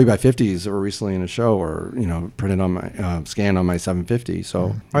have my 40x50s that were recently in a show, or printed on my scanned on my 750.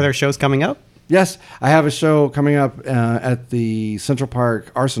 So, are there shows coming up? Yes, I have a show coming up at the Central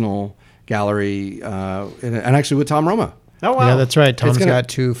Park Arsenal Gallery, and actually with Tom Roma. Oh wow! Yeah, that's right. Tom's got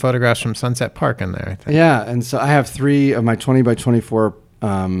 2 photographs from Sunset Park in there, I think. Yeah, and so I have 3 of my 20x24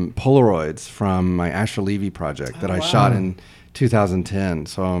 Polaroids from my Asher Levy project that I shot in 2010.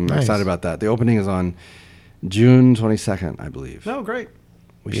 So I'm excited about that. The opening is on June 22nd, I believe. Oh, great.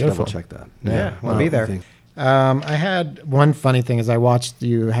 We should double check that. Yeah, we'll be there. I had one funny thing is I watched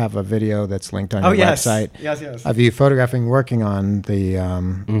you have a video that's linked on your website. Yes. Of you photographing, working on the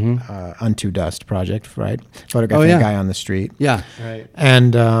Unto Dust project, right? Photographing a guy on the street. Yeah. Right.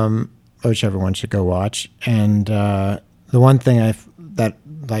 And which everyone should go watch. And the one thing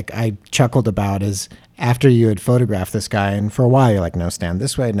I chuckled about is after you had photographed this guy, and for a while you're like, no, stand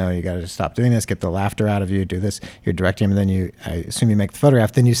this way. No, you got to stop doing this. Get the laughter out of you. Do this. You're directing him, and then I assume you make the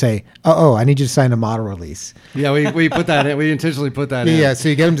photograph. Then you say, oh, I need you to sign a model release. Yeah, we put that in. We intentionally put that in. Yeah, so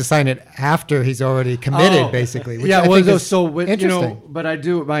you get him to sign it after he's already committed, basically. Yeah, but I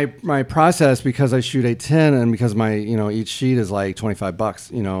do my process, because I shoot 810, and because my each sheet is like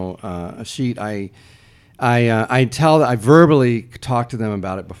 $25. A sheet. I verbally talk to them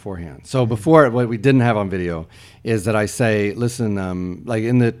about it beforehand. So before, what we didn't have on video is that I say, listen, like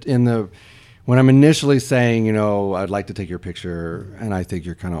in the when I'm initially saying, I'd like to take your picture and I think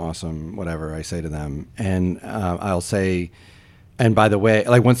you're kind of awesome, whatever I say to them, and I'll say, and by the way,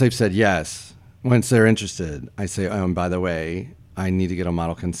 like once they've said yes, once they're interested, I say, and by the way, I need to get a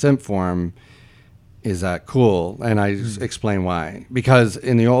model consent form. is that cool? And I explain why. Because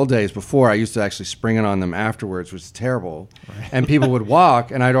in the old days, before, I used to actually spring it on them afterwards, which is terrible. Right. And people would walk,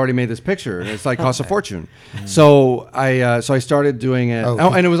 and I'd already made this picture. And it's like cost a fortune. So I started doing it.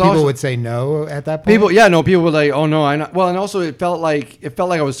 And it was people also, would say no at that point. People would like, oh no, I not. Well, and also it felt like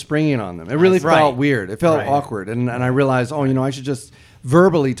I was springing on them. It really felt weird. It felt awkward, and I realized, I should just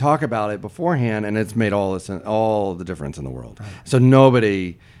verbally talk about it beforehand, and it's made all the difference in the world. Right. So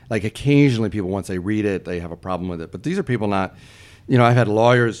nobody. Like occasionally people, once they read it, they have a problem with it. But these are people not, I've had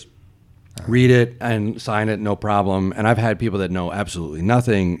lawyers read it and sign it, no problem. And I've had people that know absolutely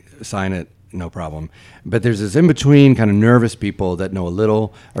nothing sign it, no problem. But there's this in-between kind of nervous people that know a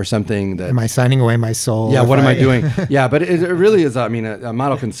little or something that... Am I signing away my soul? Yeah, what am I doing? Yeah, but it really is, a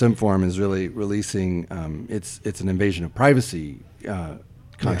model consent form is really releasing, it's an invasion of privacy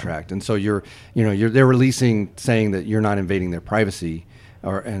contract. Yeah. And so they're releasing, saying that you're not invading their privacy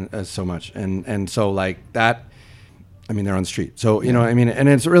so much, and so like that. They're on the street, so and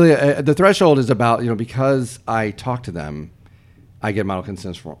it's really the threshold is about because I talk to them, I get model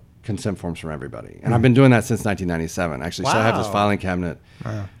consent forms from everybody, and I've been doing that since 1997. Actually, so I have this filing cabinet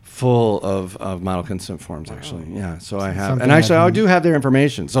full of model consent forms. Actually, yeah. So I have, and actually I do have their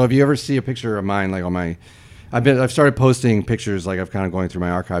information. So if you ever see a picture of mine, like on my. I've started posting pictures, like I've kind of going through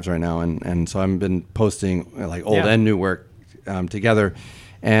my archives right now, and so I've been posting like old and new work together,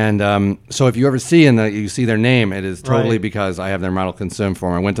 and so if you ever see you see their name, it is totally because I have their model consent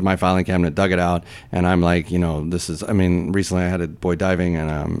form. I went to my filing cabinet, dug it out, and I'm like, this is. Recently I had a boy diving, and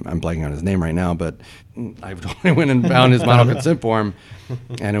I'm blanking on his name right now, but I totally went and found his model consent form,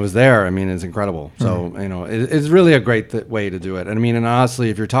 and it was there. It's incredible. So it's really a great way to do it. And and honestly,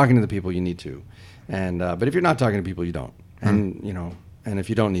 if you're talking to the people, you need to, and but if you're not talking to people, you don't, and and if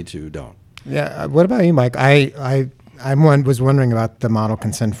you don't need to, don't. Yeah. What about you, Mike? I was wondering about the model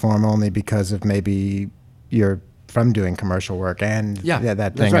consent form only because of maybe you're from doing commercial work, and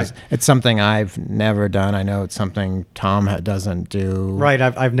that thing is, it's something I've never done. I know it's something Tom doesn't do. Right,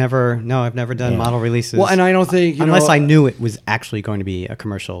 I've never done model releases. Well, and I don't think unless I knew it was actually going to be a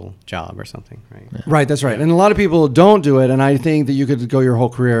commercial job or something. Right. Yeah. Right, that's right. And a lot of people don't do it, and I think that you could go your whole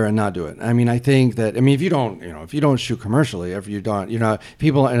career and not do it. I think that if you don't shoot commercially, if you don't,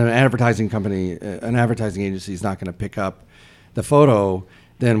 people in an advertising company, an advertising agency is not going to pick up the photo.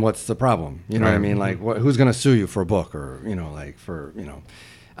 Then what's the problem? You know what I mean? Like, who's going to sue you for a book or, the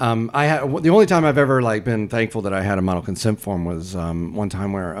only time I've ever been thankful that I had a model consent form was one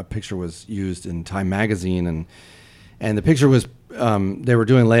time where a picture was used in Time magazine, and the picture was they were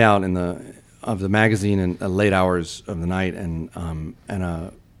doing layout of the magazine in late hours of the night, and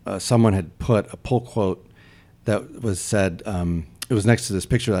someone had put a pull quote that was said it was next to this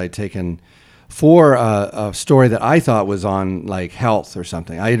picture that I'd taken for a story that I thought was on health or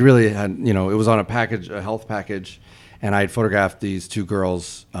something. I had really had, it was on a health package, and I had photographed these two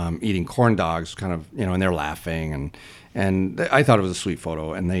girls eating corn dogs, kind of, and they're laughing, and I thought it was a sweet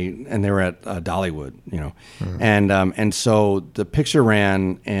photo, and they were at Dollywood, and so the picture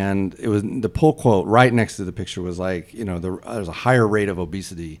ran, and it was the pull quote right next to the picture was there's a higher rate of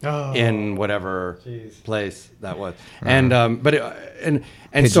obesity in whatever place that was, and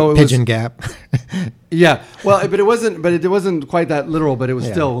so it Pigeon Gap. Yeah, well, but it wasn't quite that literal, but it was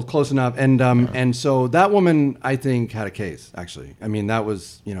still close enough, and so that woman, I think, had a case actually. That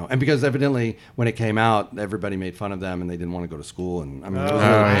was and because evidently when it came out, everybody made fun of them, and they didn't want to go to school, and it was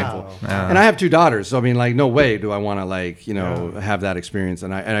really painful. And I have two daughters, so no way do I want to have that experience,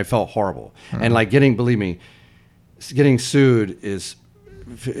 and I felt horrible, and believe me, getting sued is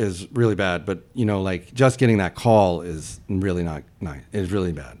really bad, but just getting that call is really not nice. It's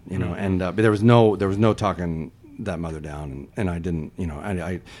really bad, and but there was no talking that mother down, and I didn't,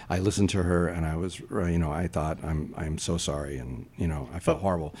 I listened to her, and I was, I thought I'm so sorry, and I felt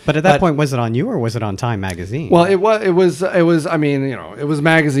horrible. But at that point, was it on you or was it on Time magazine? Well, it was it was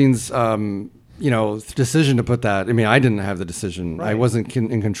magazine's decision to put that. I didn't have the decision. Right. I wasn't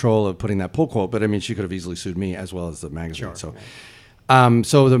in control of putting that pull quote, but she could have easily sued me as well as the magazine. Sure. So.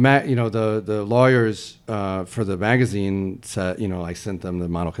 So the lawyers for the magazine said, I sent them the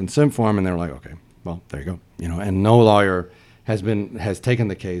model consent form, and they were like, okay, well, there you go, and no lawyer has taken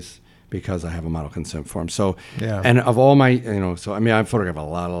the case because I have a model consent form. So, and of all my, I've photographed a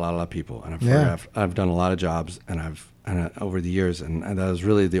lot of people, and I've done a lot of jobs, and over the years, and that was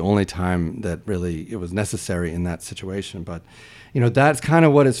really the only time that really it was necessary in that situation, but. That's kind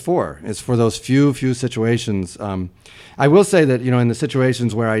of what it's for. It's for those few situations. I will say that, in the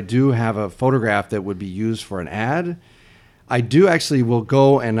situations where I do have a photograph that would be used for an ad, I do actually will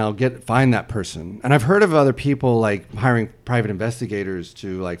go and I'll find that person. And I've heard of other people like hiring private investigators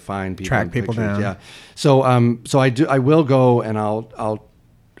to like find people, track people pictures. down. Yeah. So I will go and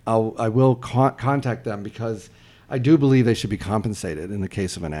I will contact them because I do believe they should be compensated in the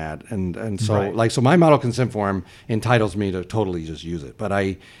case of an ad. And so so my model consent form entitles me to totally just use it. But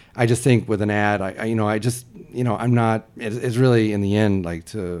I just think with an ad, I'm not, it's really in the end, like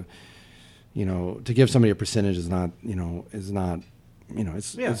to give somebody a percentage is not, it's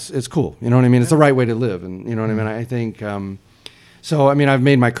cool. You know what I mean? It's the right way to live. And you know what I mean? I think, so, I mean, I've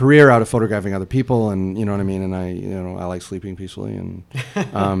made my career out of photographing other people, and you know what I mean. And I like sleeping peacefully, and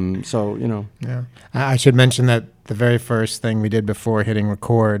Yeah, I should mention that the very first thing we did before hitting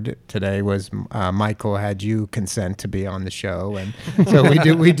record today was Michael had you consent to be on the show, and so we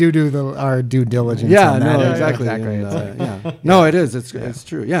do our due diligence. Yeah, on that. no, exactly. And, no, it is. It's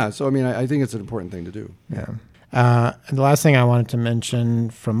true. Yeah. So I mean, I think it's an important thing to do. Yeah. And the last thing I wanted to mention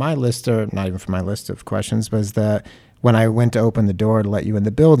from my list, or not even from my list of questions, was that when I went to open the door to let you in the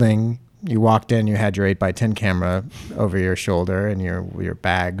building, you walked in, you had your 8x10 camera over your shoulder and your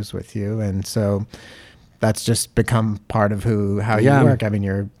bags with you. And so that's just become part of how you work. I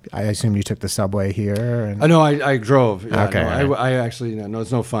mean, I assume you took the subway here. And no, I drove. Yeah, okay. No, I actually, no,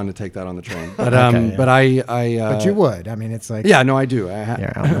 it's no fun to take that on the train. But, but you would. I mean, it's like. Yeah, no, I do.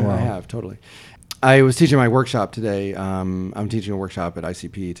 You're out in the world. I have, totally. I was teaching my workshop today. I'm teaching a workshop at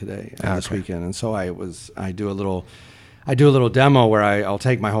ICP today, this weekend. And so I do a little demo where I'll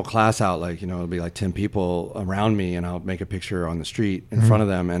take my whole class out, like, it'll be like 10 people around me, and I'll make a picture on the street in front of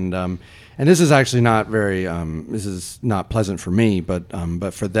them. And this is actually not very, this is not pleasant for me, but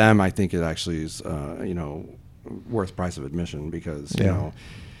for them, I think it actually is, worth price of admission because,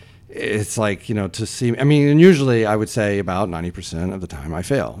 it's like, to see, I mean, and usually I would say about 90% of the time I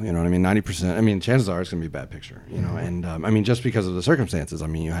fail, you know what I mean? 90%, I mean, chances are it's going to be a bad picture, and I mean, just because of the circumstances, I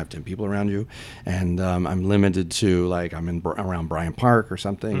mean, you have 10 people around you, and I'm limited to, like, I'm around Bryant Park or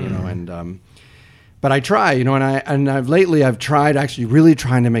something, but I try, and I've tried actually really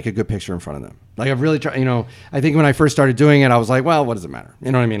trying to make a good picture in front of them. Like, I've really tried, I think when I first started doing it, I was like, well, what does it matter?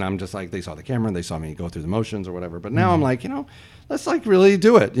 You know what I mean? I'm just like, they saw the camera and they saw me go through the motions or whatever. But now I'm like, let's like really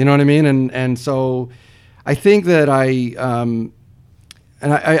do it. You know what I mean? And so I think that I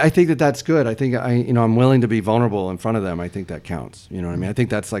think that's good. I think I'm willing to be vulnerable in front of them. I think that counts. You know what I mean? I think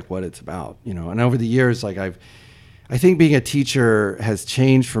that's like what it's about, and over the years, like I think being a teacher has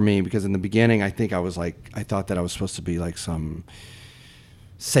changed for me because in the beginning, I think I thought that I was supposed to be like some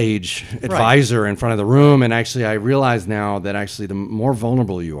sage advisor in front of the room. And actually, I realize now that actually the more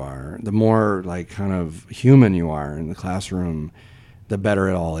vulnerable you are, the more like kind of human you are in the classroom, the better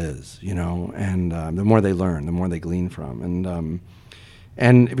it all is, and the more they learn, the more they glean from.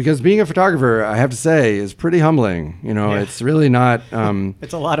 And because being a photographer, I have to say, is pretty humbling. It's really not.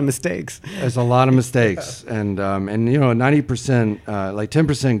 It's a lot of mistakes. There's a lot of mistakes, and 90%, like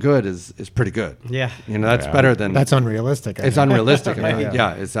 10% good is pretty good. Yeah, that's better than. That's unrealistic. It's unrealistic.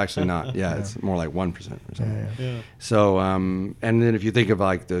 It's actually not. Yeah, it's more like 1% or something. Yeah. So, and then if you think of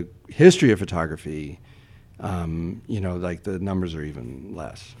like the history of photography, like the numbers are even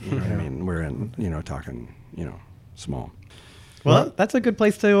less. You know what I mean? We're in, talking, small. Well, that's a good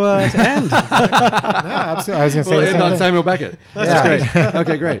place to end. No, absolutely. I was going to say we'll end on Samuel Beckett. That's great.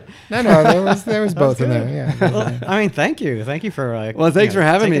 Okay, great. No, there was both in there. Yeah. Well, I mean, thank you for. Well, thanks for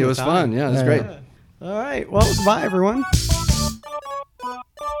having me. It was fun. Yeah, it was great. All right. Well, bye, everyone.